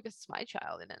different, because it's my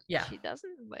child, and then Yeah. she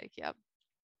doesn't like, yeah.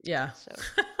 Yeah. So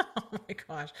Oh my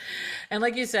gosh. And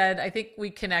like you said, I think we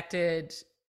connected,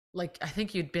 like, I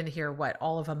think you'd been here, what,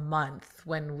 all of a month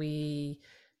when we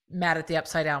met at the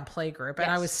Upside Down Play Group.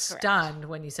 And I was yes, correct. stunned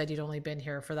when you said you'd only been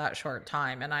here for that short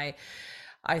time. And I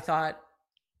thought,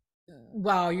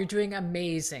 wow, you're doing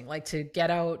amazing. Like, to get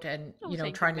out and, Oh,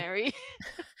 thank you, trying to, Mary.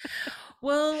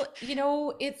 well,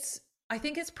 I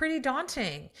think it's pretty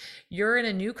daunting. You're in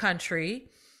a new country,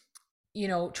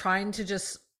 trying to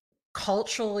just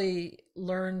culturally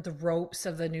learn the ropes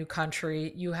of the new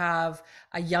country. You have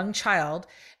a young child,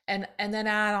 and then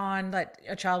add on that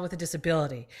a child with a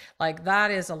disability. Like,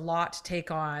 that is a lot to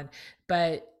take on.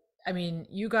 But I mean,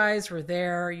 you guys were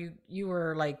there. You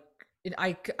were like,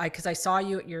 because I saw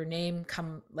your name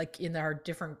come like in our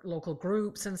different local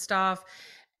groups and stuff,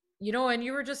 and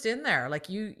you were just in there, like,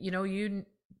 you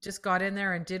just got in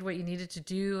there and did what you needed to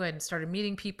do and started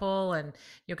meeting people. And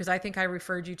because I think I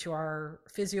referred you to our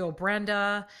physio,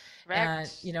 Brenda.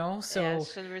 And Correct. so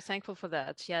Yes, and we're thankful for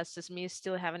that. Yes, it's me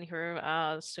still having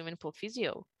her swimming pool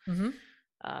physio mhm,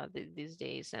 these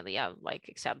days, and yeah, like,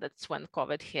 except that's when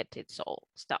COVID hit, it's all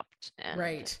stopped,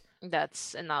 and right.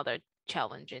 that's another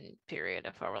challenging period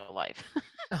of our life.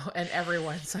 Oh, and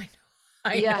everyone's,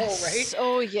 I know, right? Yes.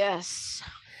 Oh yes.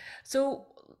 So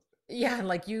yeah,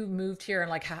 like, you moved here and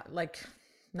like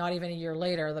not even a year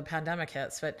later the pandemic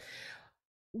hits. But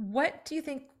what do you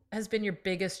think has been your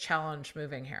biggest challenge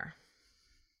moving here?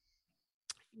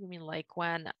 You mean like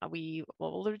when we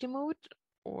already moved,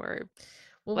 or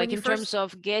Well, when like you in terms first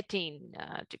of getting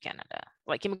to Canada,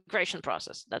 like immigration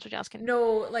process? That's what you're asking.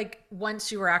 No, like,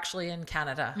 once you were actually in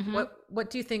Canada, Mm-hmm. what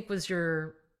do you think was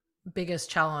your biggest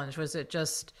challenge? Was it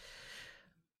just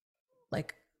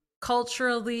like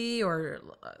culturally, or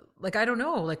like, I don't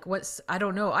know, like, I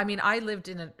don't know. I mean, I lived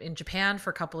in Japan for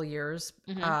a couple of years.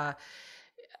 Mm-hmm. Uh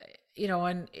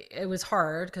and it was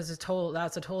hard because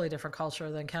that's a totally different culture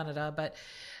than Canada. But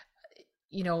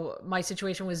my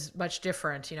situation was much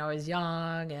different. I was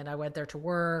young and I went there to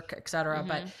work, etc.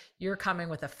 But Mm-hmm. you're coming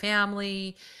with a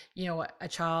family, a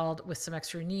child with some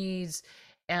extra needs.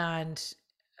 And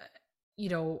uh, you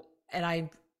know and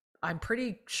I'm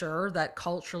pretty sure that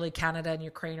culturally Canada and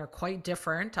Ukraine are quite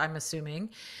different, I'm assuming.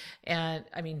 And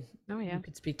I mean, Oh you yeah.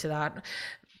 could speak to that.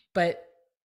 But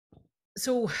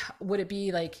so, would it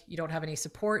be like you don't have any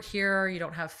support here, you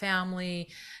don't have family,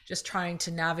 just trying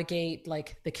to navigate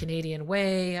like the Canadian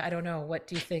way? I don't know. What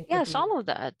do you think would Yes, be? all of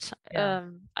that. Yeah.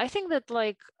 I think that,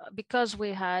 like, because we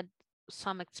had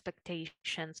some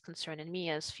expectations concerning me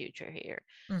as future here.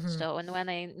 Mhm. So, and when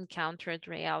I encountered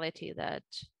reality that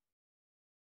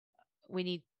we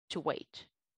need to wait,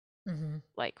 Mhm.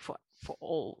 like, for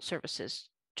all services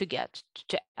to get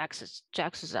to access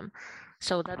them.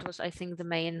 So that was, I think, the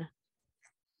main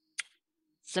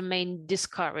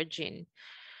discouraging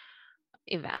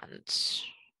event.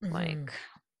 Mhm. Like,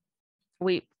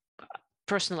 we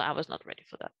personally, I was not ready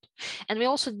for that, and we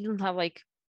also didn't have like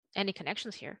any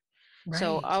connections here.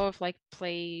 So Right. our like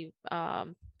play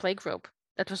group,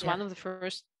 that was Yeah. one of the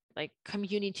first like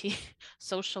community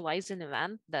socializing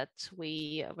event that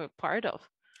we were part of.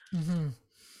 Mhm.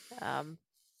 Um,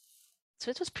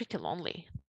 so it was pretty lonely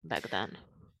back then.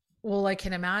 Well, I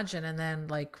can imagine. And then,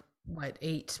 like, what,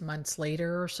 8 months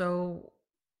later or so,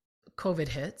 COVID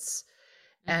hits,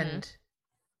 Mm-hmm. and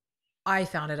I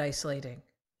found it isolating.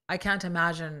 I can't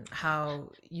imagine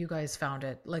how you guys found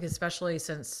it, like, especially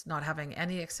since not having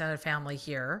any extended family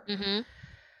here. Mm-hmm.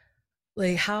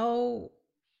 Like, how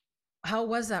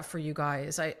was that for you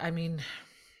guys? I mean,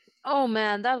 Oh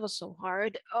man, that was so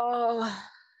hard. Oh,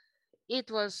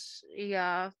 it was,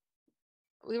 yeah.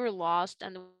 We were lost,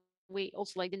 and we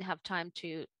also like didn't have time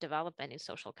to develop any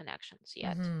social connections yet.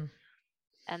 mhm,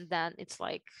 And then it's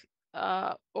like,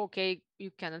 okay,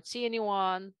 you cannot see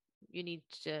anyone, you need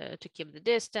to keep the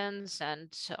distance,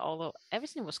 and although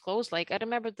everything was closed, like I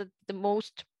remember that the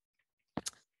most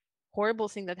horrible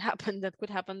thing that happened that could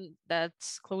happen,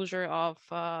 that's closure of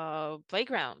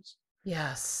playgrounds.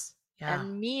 Yes. Yeah.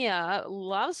 And Mia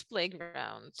loves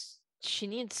playgrounds. She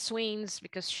needs swings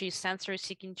because she's sensory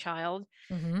seeking child.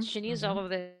 She needs all of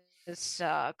this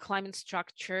climbing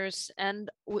structures. And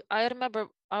I remember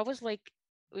I was like,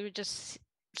 we were just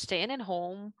staying at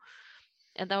home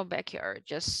in our backyard,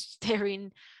 just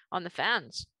staring on the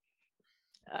fans.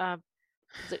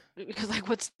 Because like,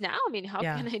 what's now? I mean, how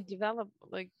can I develop,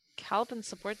 like, help and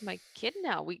support my kid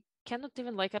now? We cannot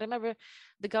even, like, I remember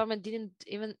the government didn't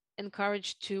even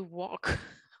encourage to walk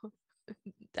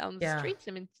down the streets.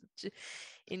 I mean,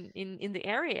 in the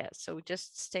area. So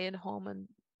just stay at home. And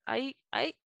I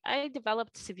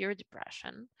developed severe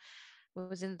depression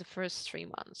within the first 3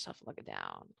 months of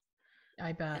lockdown.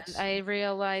 I bet. And I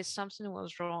realized something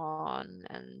was wrong,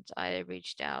 and I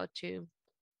reached out to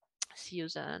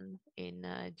Susan in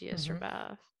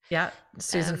DSRBAF. Yeah,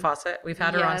 Susan Fawcett. We've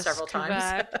had her on several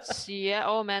times. Yeah.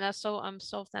 Oh man, I'm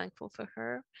so thankful for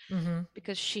her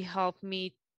because she helped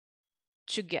me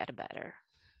to get better.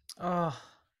 Oh,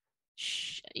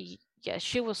 she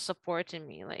was supporting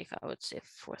me, like, I would say,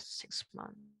 for 6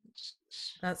 months.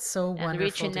 That's so wonderful. And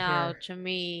reaching out to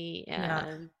me,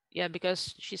 and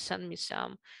because she sent me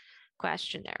some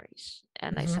questionnaires,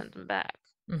 and I sent them back.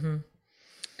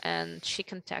 And she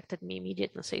contacted me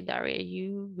immediately and said, Daria,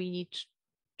 we need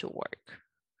to work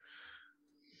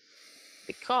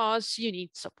because you need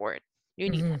support.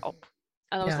 You need help.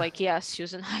 And I was like, yes,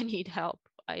 Susan, I need help.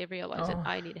 I realized that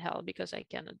I need help because I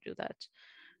cannot do that.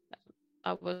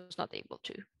 I was not able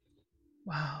to.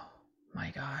 Wow.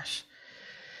 My gosh.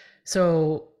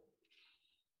 So,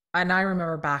 and I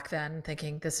remember back then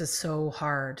thinking, this is so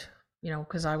hard,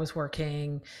 because I was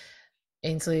working.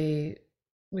 Ainsley,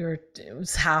 it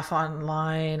was half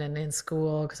online and in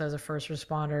school because I was a first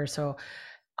responder. So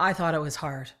I thought it was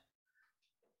hard.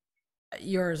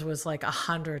 Yours was like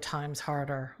 100 times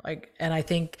harder. And I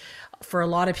think for a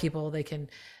lot of people, they can,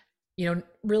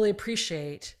 really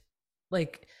appreciate,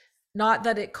 like, not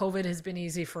that COVID has been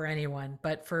easy for anyone,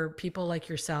 but for people like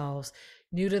yourselves,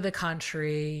 new to the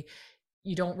country,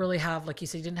 you don't really have, like you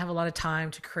said, you didn't have a lot of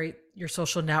time to create your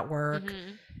social network.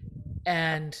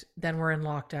 And then we're in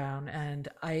lockdown, and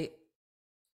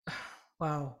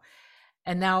wow.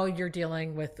 And now you're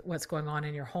dealing with what's going on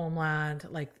in your homeland.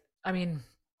 Like, I mean,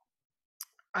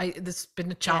 this has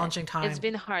been a challenging time. It's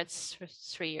been hard for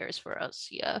 3 years for us.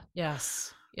 Yeah.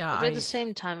 Yes. Yeah. But at the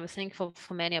same time, we're thankful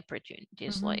for many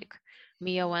opportunities. Like,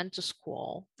 Mia went to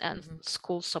school, and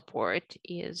school support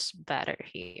is better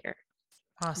here.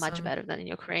 Awesome. Much better than in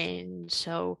Ukraine.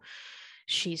 So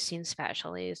she's seen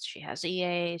specialists, she has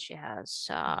EA, she has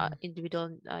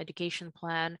individual education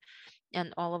plan,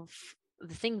 and all of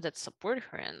the things that support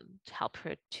her and help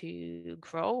her to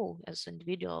grow as an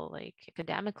individual, like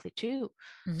academically too.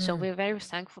 So we're very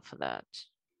thankful for that.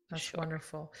 That's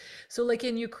wonderful. So like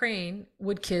in Ukraine,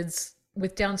 would kids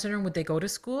with Down syndrome, would they go to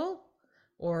school,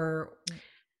 or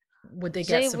would they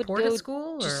get support at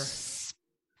school, or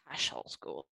special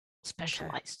school?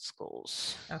 Specialized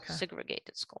schools,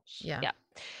 segregated schools. Yeah.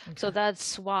 So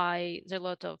that's why there's a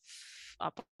lot of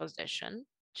opposition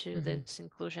to this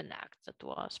Inclusion Act that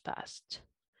was passed,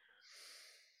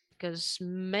 because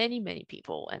many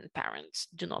people and parents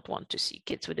do not want to see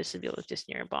kids with disabilities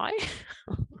nearby.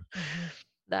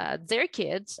 That their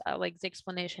kids, like, the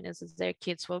explanation is that their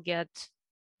kids will get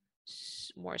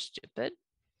more stupid.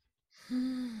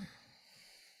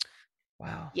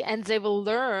 Wow. Yeah, and they will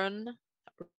learn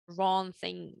wrong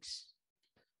things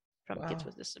from kids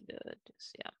with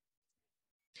disabilities. Yeah,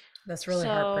 that's really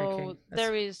heartbreaking.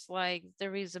 There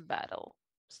is a battle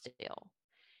still,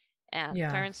 and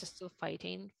parents are still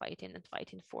fighting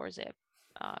for their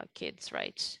kids'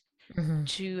 rights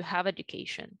to have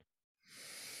education.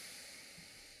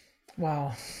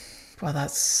 Wow. Well,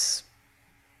 that's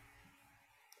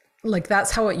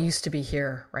how it used to be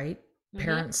here, right?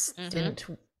 Parents didn't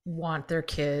want their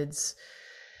kids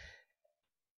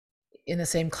in the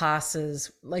same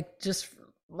classes,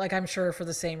 I'm sure for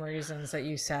the same reasons that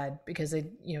you said, because they,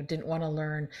 didn't want to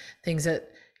learn things that,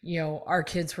 our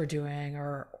kids were doing,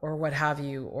 or what have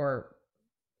you, or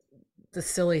the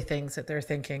silly things that they're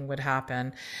thinking would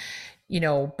happen,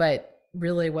 but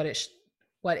really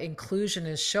what inclusion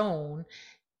is shown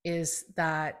is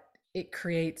that it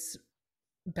creates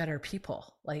better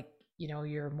people. Like,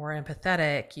 you're more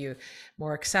empathetic, you're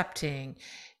more accepting,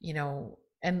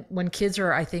 and when kids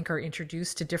are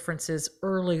introduced to differences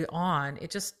early on,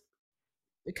 it just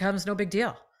becomes no big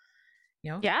deal.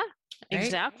 Yeah, right?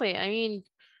 Exactly. I mean,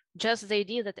 just the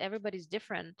idea that everybody's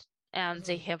different and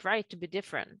they have right to be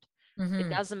different. It Mm-hmm.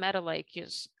 doesn't matter like your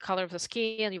color of the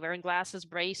skin, you're wearing glasses,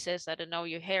 braces, I don't know,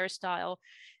 your hairstyle,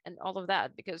 and all of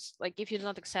that. Because like if you do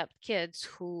not accept kids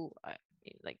who are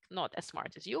like not as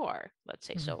smart as you are, let's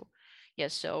say, Mm-hmm. so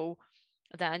yes, so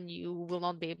then you will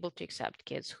not be able to accept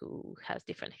kids who has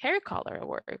different hair color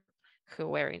or who are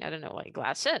wearing, I don't know, like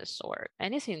glasses or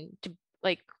anything, to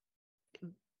like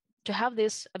to have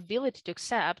this ability to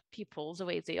accept people the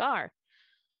way they are.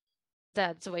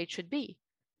 That's the way it should be,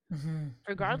 Mm-hmm. Mm-hmm.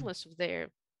 regardless of their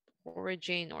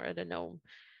origin or I don't know,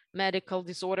 medical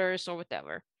disorders or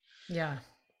whatever. Yeah.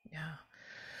 Yeah.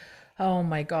 Oh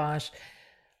my gosh.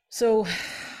 So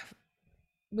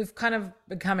we've kind of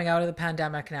been coming out of the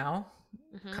pandemic now,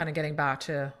 Mm-hmm. kind of getting back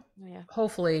to Yeah.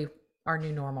 hopefully our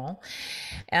new normal.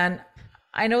 And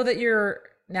I know that you're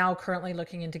now currently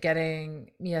looking into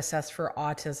getting me assessed for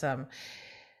autism.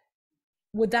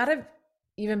 Would that have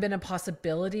even been a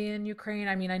possibility in Ukraine?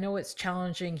 I mean, I know it's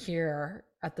challenging here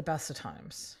at the best of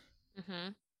times. Mm-hmm.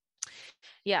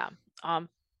 Yeah. Um,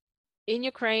 in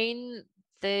Ukraine,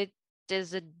 that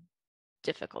is a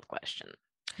difficult question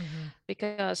Mm-hmm.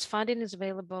 because funding is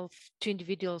available to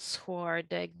individuals who are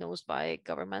diagnosed by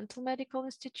governmental medical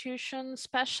institutions,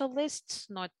 specialists,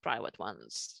 not private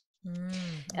ones.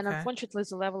 And Okay. unfortunately,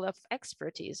 the level of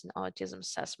expertise in autism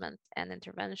assessment and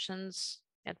interventions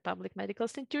at public medical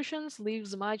institutions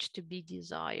leaves much to be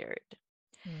desired.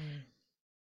 Mm.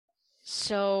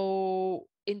 So,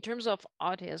 in terms of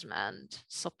autism and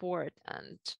support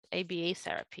and ABA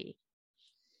therapy,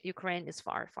 Ukraine is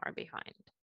far, far behind.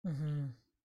 Mm-hmm.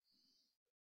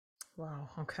 Wow.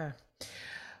 Okay.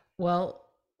 Well,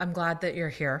 I'm glad that you're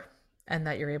here and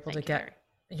that you're able to Thank you, Harry.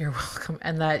 you're welcome,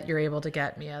 and that you're able to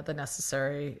get me the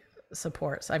necessary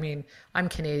supports. I mean, I'm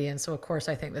Canadian, so of course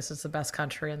I think this is the best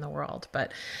country in the world,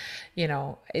 but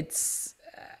it's,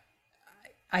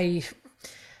 I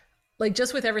like,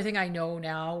 just with everything I know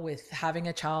now with having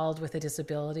a child with a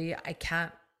disability, I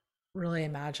can't really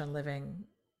imagine living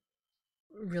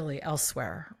really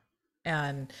elsewhere.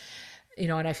 And,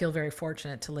 and I feel very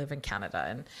fortunate to live in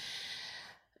Canada.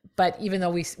 But even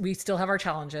though we still have our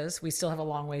challenges, we still have a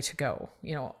long way to go,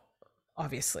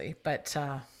 obviously. But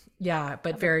yeah, but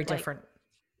But very like different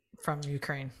from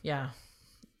Ukraine. Yeah.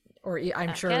 Or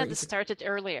I'm sure Canada even. started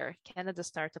earlier. Canada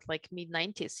started like mid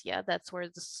 90s. Yeah, that's where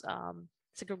this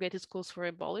segregated schools were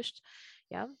abolished.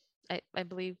 Yeah, I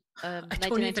believe I don't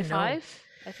even know. 1995.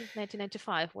 I think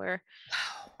 1995, where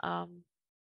Wow. um,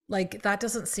 Like, that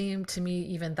doesn't seem to me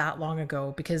even that long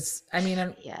ago, because I mean,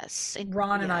 yes,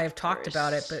 Ron and yeah, I of have talked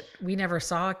about it, course. but we never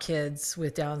saw kids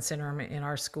with Down syndrome in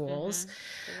our schools.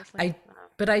 Seriously. I,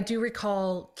 but I do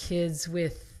recall kids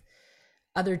with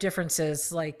other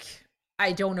differences. Like,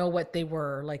 I don't know what they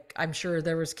were. Like, I'm sure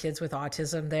there was kids with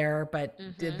autism there, but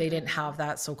they didn't have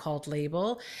that so-called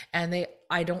label. And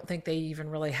I don't think they even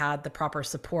really had the proper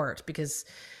support, because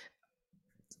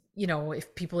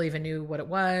if people even knew what it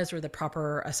was or the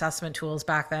proper assessment tools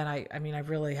back then. I mean, I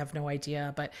really have no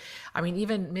idea. But I mean,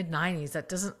 even mid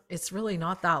 90s, it's really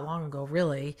not that long ago,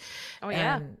 really. Oh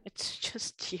yeah, And, it's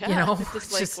just yeah, it is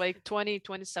it's just, like 20,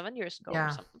 27 years ago or yeah.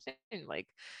 something like.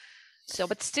 So,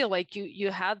 but still, like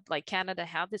you had like Canada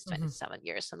had this Hmm. 27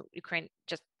 years, and Ukraine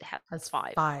just had That's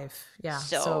 5. 5. Yeah.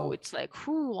 So So, it's like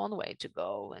whoo, long way to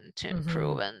go and to hmm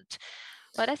improve.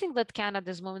 But I think that Canada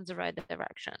is moving in the right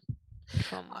direction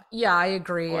from yeah, I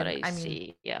agree. what And I I mean,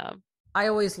 see. Yeah. I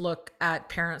always look at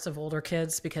parents of older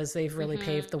kids because they've really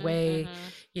paved the way,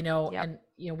 Yep. and,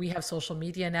 we have social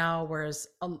media now, whereas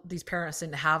these parents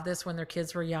didn't have this when their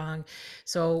kids were young.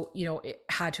 So, it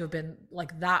had to have been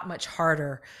like that much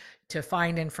harder to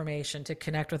find information, to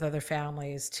connect with other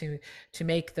families, to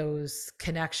make those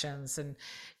connections. And,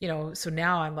 so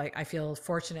now I'm like, I feel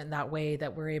fortunate in that way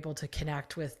that we're able to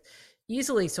connect with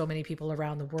easily so many people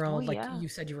around the Oh world. Like yeah. you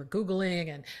said, you were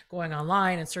Googling and going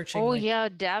online and searching, Oh like, yeah,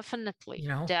 definitely. you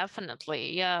know Definitely.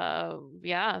 Yeah.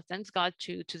 Yeah. Thanks God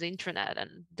to the internet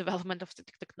and development of the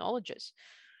technologies.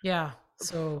 Yeah.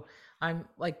 So I'm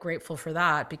like grateful for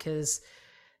that, because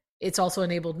it's also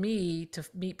enabled me to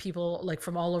meet people like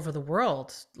from all over the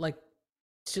world, like,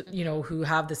 who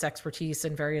have this expertise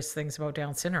in various things about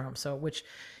Down syndrome. So, which,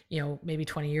 maybe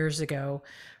 20 years ago,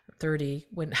 30,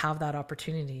 wouldn't have that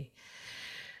opportunity.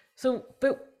 So,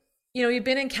 but, you've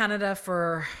been in Canada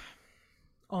for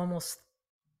almost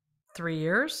 3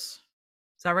 years.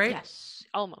 Is that right? Yes,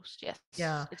 almost. Yes.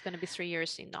 Yeah. It's going to be 3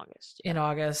 years in August. In Yeah.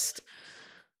 August.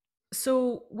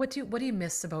 So what do you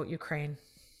miss about Ukraine?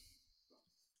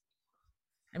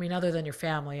 I mean, other than your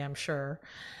family, I'm sure.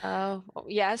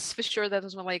 Yes, for sure. That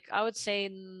was my like, I would say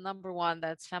number one,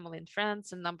 that's family and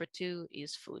friends, and number two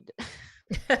is food.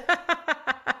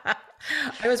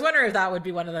 I was wondering if that would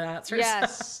be one of the answers.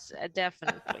 Yes,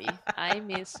 definitely. I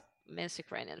miss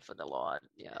Ukrainian food a lot.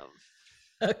 Yeah.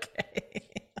 Okay.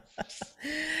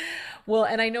 Well,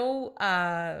 and I know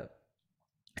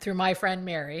through my friend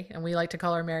Mary, and we like to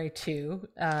call her Mary too.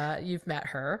 You've met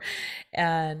her,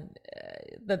 and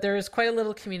that there is quite a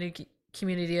little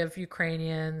community of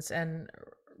Ukrainians and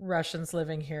Russians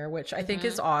living here, which I think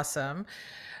is awesome.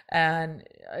 And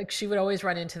she would always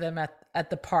run into them at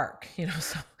the park,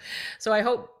 So I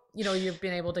hope you've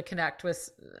been able to connect with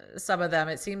some of them.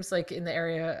 It seems like in the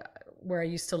area where I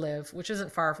used to live, which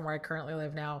isn't far from where I currently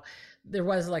live now, there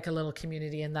was like a little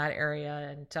community in that area,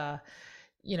 and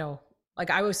like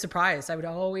I was surprised. I would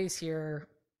always hear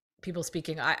people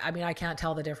speaking. I mean, I can't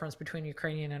tell the difference between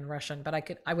Ukrainian and Russian, but I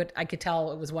could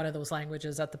tell it was one of those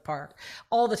languages at the park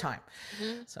all the time.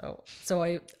 So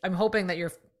I'm hoping that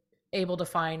you're able to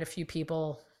find a few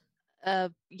people.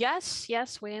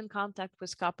 Yes, we're in contact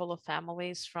with a couple of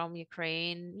families from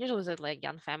Ukraine. Usually they're like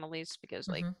young families, because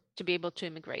like to be able to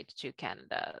immigrate to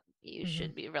Canada, you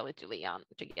should be relatively young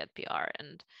to get PR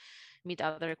and meet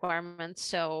other requirements.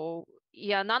 So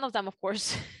yeah, none of them, of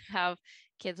course, have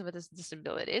kids with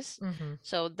disabilities.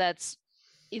 So that's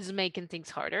is making things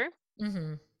harder.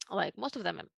 Like most of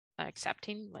them are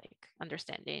accepting, like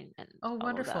understanding, and Oh,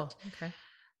 wonderful. all of that. Okay.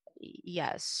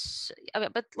 Yes,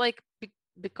 but like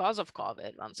because of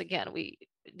COVID, once again, we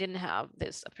didn't have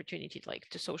this opportunity like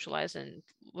to socialize and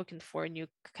looking for new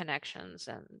connections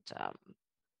and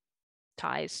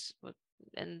ties.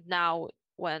 And now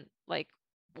when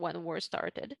war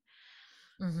started,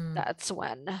 that's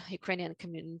when Ukrainian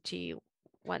community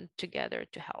went together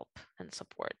to help and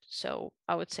support. So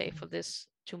I would say for this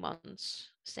 2 months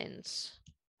since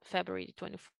February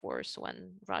 24th,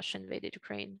 when Russia invaded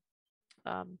Ukraine.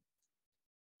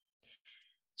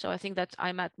 So I think that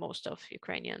I met most of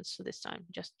Ukrainians this time,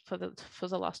 just for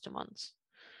the last 2 months.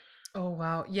 Oh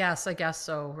wow, yes, I guess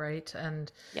so, right?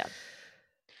 And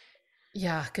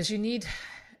yeah, because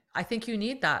I think you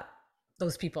need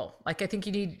those people. Like I think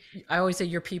you need. I always say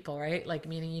your people, right? Like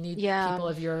meaning you need people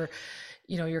of your,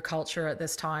 your culture at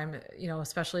this time.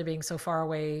 Especially being so far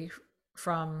away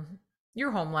from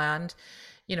your homeland.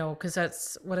 Because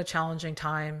that's what a challenging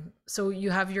time. So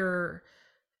you have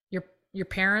your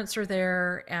parents are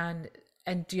there, and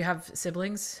do you have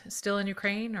siblings still in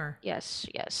Ukraine, or? Yes,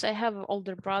 I have an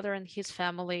older brother and his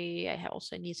family. I have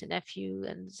also a niece and nephew,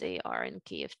 and they are in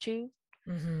Kiev too.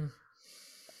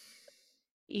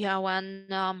 Yeah, when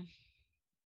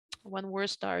war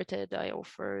started, I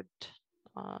offered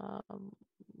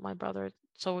my brother,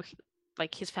 so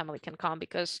like his family can come,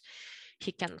 because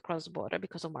he can cross the border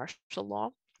because of martial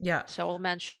law. Yeah. So all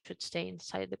men should stay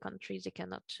inside the country. They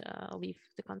cannot leave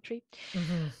the country.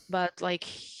 But like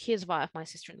his wife, my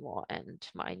sister-in-law, and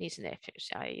my niece and nephews,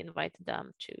 I invited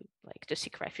them to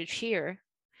seek refuge here,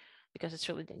 because it's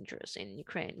really dangerous in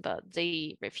Ukraine, but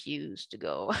they refuse to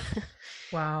go.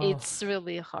 Wow. It's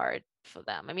really hard for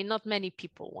them. I mean, not many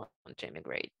people want to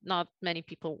immigrate. Not many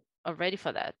people are ready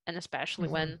for that. And especially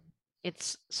when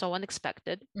it's so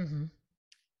unexpected.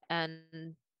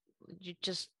 And you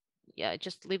just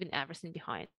leaving everything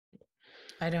behind.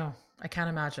 I know. I can't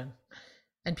imagine.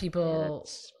 And people,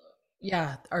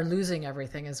 are losing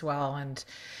everything as well. And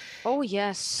oh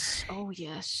yes, how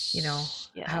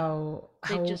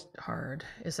hard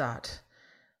is that?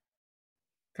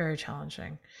 Very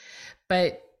challenging.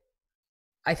 But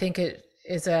I think it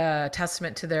is a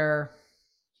testament to their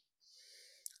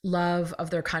love of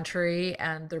their country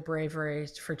and their bravery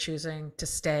for choosing to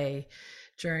stay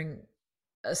during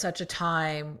such a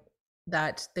time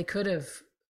that they could have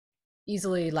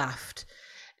easily left.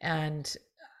 And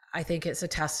I think it's a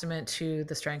testament to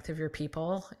the strength of your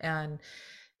people. And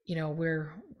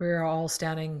we're all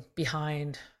standing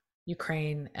behind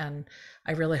Ukraine, and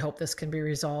I really hope this can be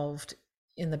resolved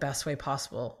in the best way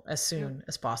possible, as soon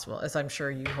as possible, as I'm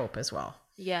sure you hope as well.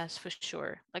 Yes, for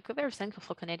sure. Like we're very thankful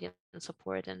for Canadian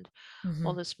support and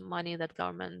all this money that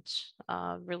government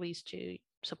released to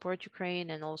support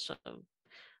Ukraine, and also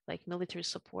like military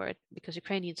support, because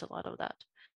Ukraine needs a lot of that.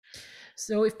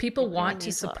 So if people want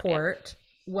to support,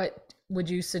 what would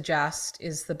you suggest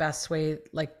is the best way,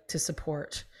 like, to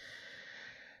support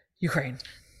Ukraine?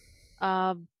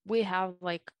 We have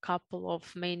like a couple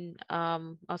of main,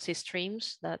 I'll say,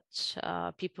 streams that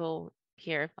people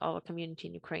here, our community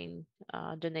in Ukraine,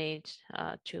 donate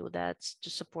to, that's to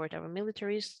support our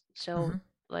militaries. So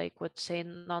like let's say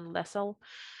non-lethal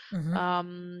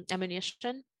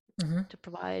ammunition,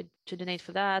 to donate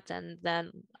for that. And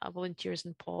then volunteers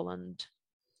in Poland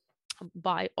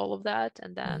buy all of that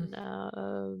and then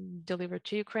deliver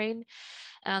to Ukraine.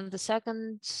 And the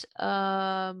second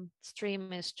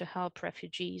stream is to help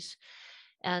refugees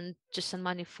and to send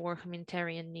money for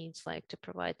humanitarian needs, like to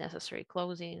provide necessary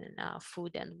clothing,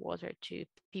 food and water to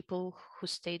people who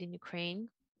stayed in Ukraine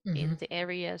in the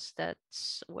areas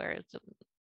that's where the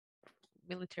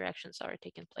military actions are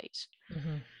taking place.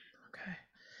 Okay.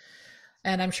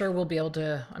 And I'm sure Ron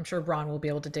will be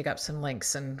able to dig up some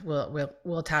links, and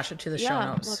we'll attach it to the show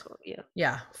notes.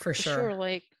 Yeah, for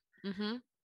sure.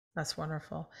 That's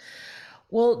wonderful.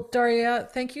 Well, Daria,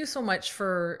 thank you so much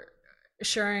for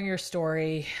sharing your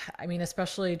story. I mean,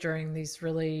 especially during these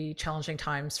really challenging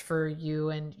times for you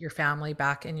and your family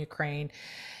back in Ukraine.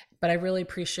 But I really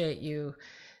appreciate you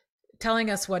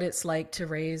telling us what it's like to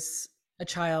raise a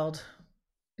child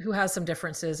who has some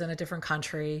differences in a different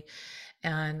country,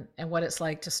 and what it's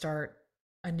like to start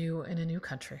in a new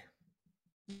country.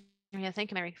 Yeah,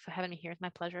 thank you, Mary, for having me here. My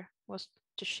pleasure was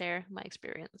to share my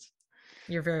experience.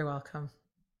 You're very welcome.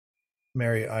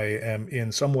 Mary, I am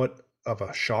in somewhat of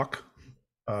a shock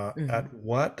at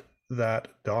what that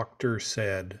doctor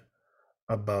said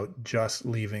about just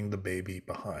leaving the baby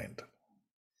behind.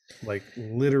 Like,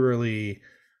 literally,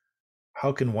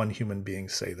 how can one human being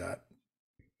say that?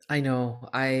 I know.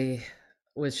 I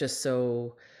was just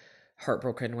so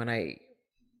heartbroken when I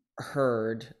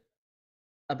heard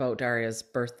about Daria's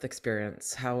birth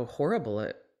experience, how horrible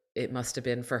it must have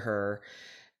been for her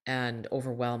and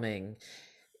overwhelming.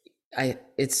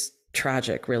 It's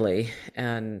tragic, really,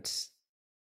 and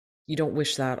you don't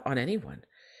wish that on anyone,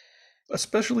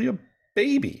 especially a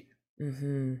baby.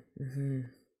 You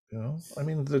know, I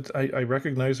mean, I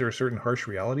recognize there are certain harsh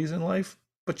realities in life,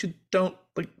 but you don't,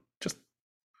 like, just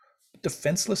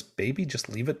defenseless baby, just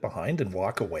leave it behind and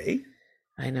walk away.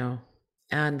 I know.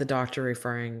 And the doctor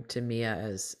referring to Mia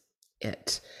as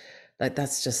it, like,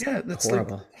 that's just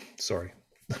horrible. Like, sorry.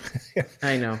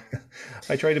 I know.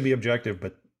 I try to be objective,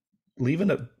 but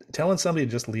telling somebody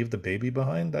to just leave the baby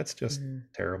behind, that's just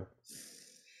terrible.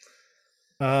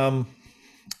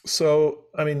 So,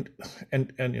 I mean,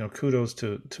 and you know, kudos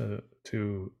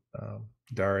to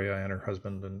Daria and her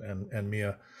husband and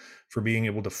Mia for being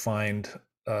able to find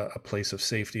a place of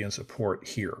safety and support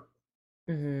here.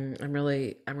 I'm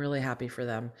really happy for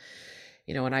them.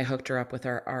 You know, and I hooked her up with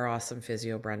our awesome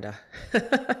physio, Brenda.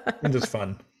 And it's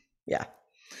fun. Yeah.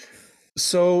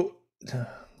 So,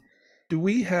 do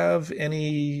we have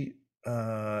any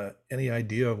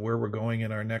idea of where we're going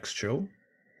in our next show?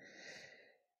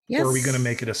 Yes. Or are we going to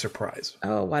make it a surprise?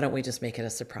 Oh, why don't we just make it a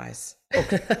surprise?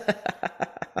 Okay.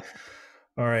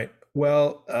 All right.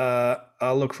 Well,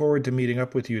 I'll look forward to meeting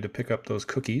up with you to pick up those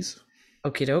cookies.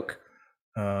 Okie doke.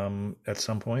 At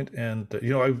some point. And you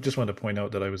know, I just wanted to point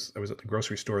out that I was at the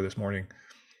grocery store this morning,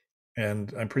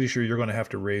 and I'm pretty sure you're going to have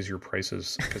to raise your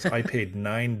prices, because I paid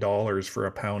 $9 for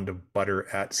a pound of butter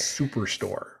at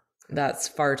Superstore. That's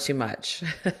far too much.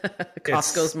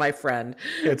 Costco's my friend.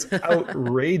 It's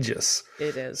outrageous.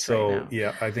 It is. So right now.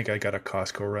 Yeah, I think I got a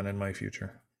Costco run in my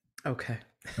future. Okay.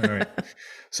 All right.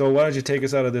 So why don't you take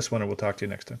us out of this one, and we'll talk to you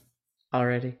next time.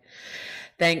 Alrighty.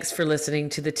 Thanks for listening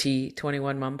to the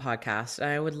T21 Mom podcast.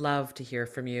 I would love to hear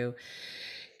from you.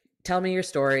 Tell me your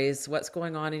stories. What's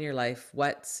going on in your life?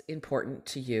 What's important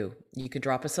to you? You could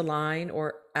drop us a line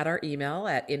or at our email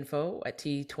at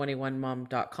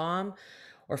info@t21mom.com,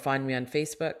 or find me on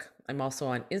Facebook. I'm also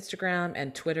on Instagram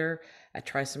and Twitter at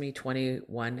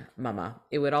trisomy21mama.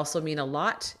 It would also mean a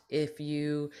lot if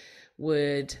you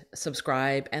would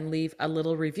subscribe and leave a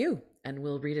little review, and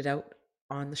we'll read it out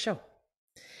on the show.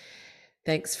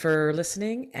 Thanks for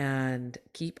listening, and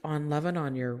keep on loving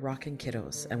on your rockin'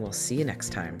 kiddos, and we'll see you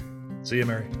next time. See you,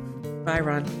 Mary. Bye,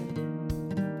 Ron.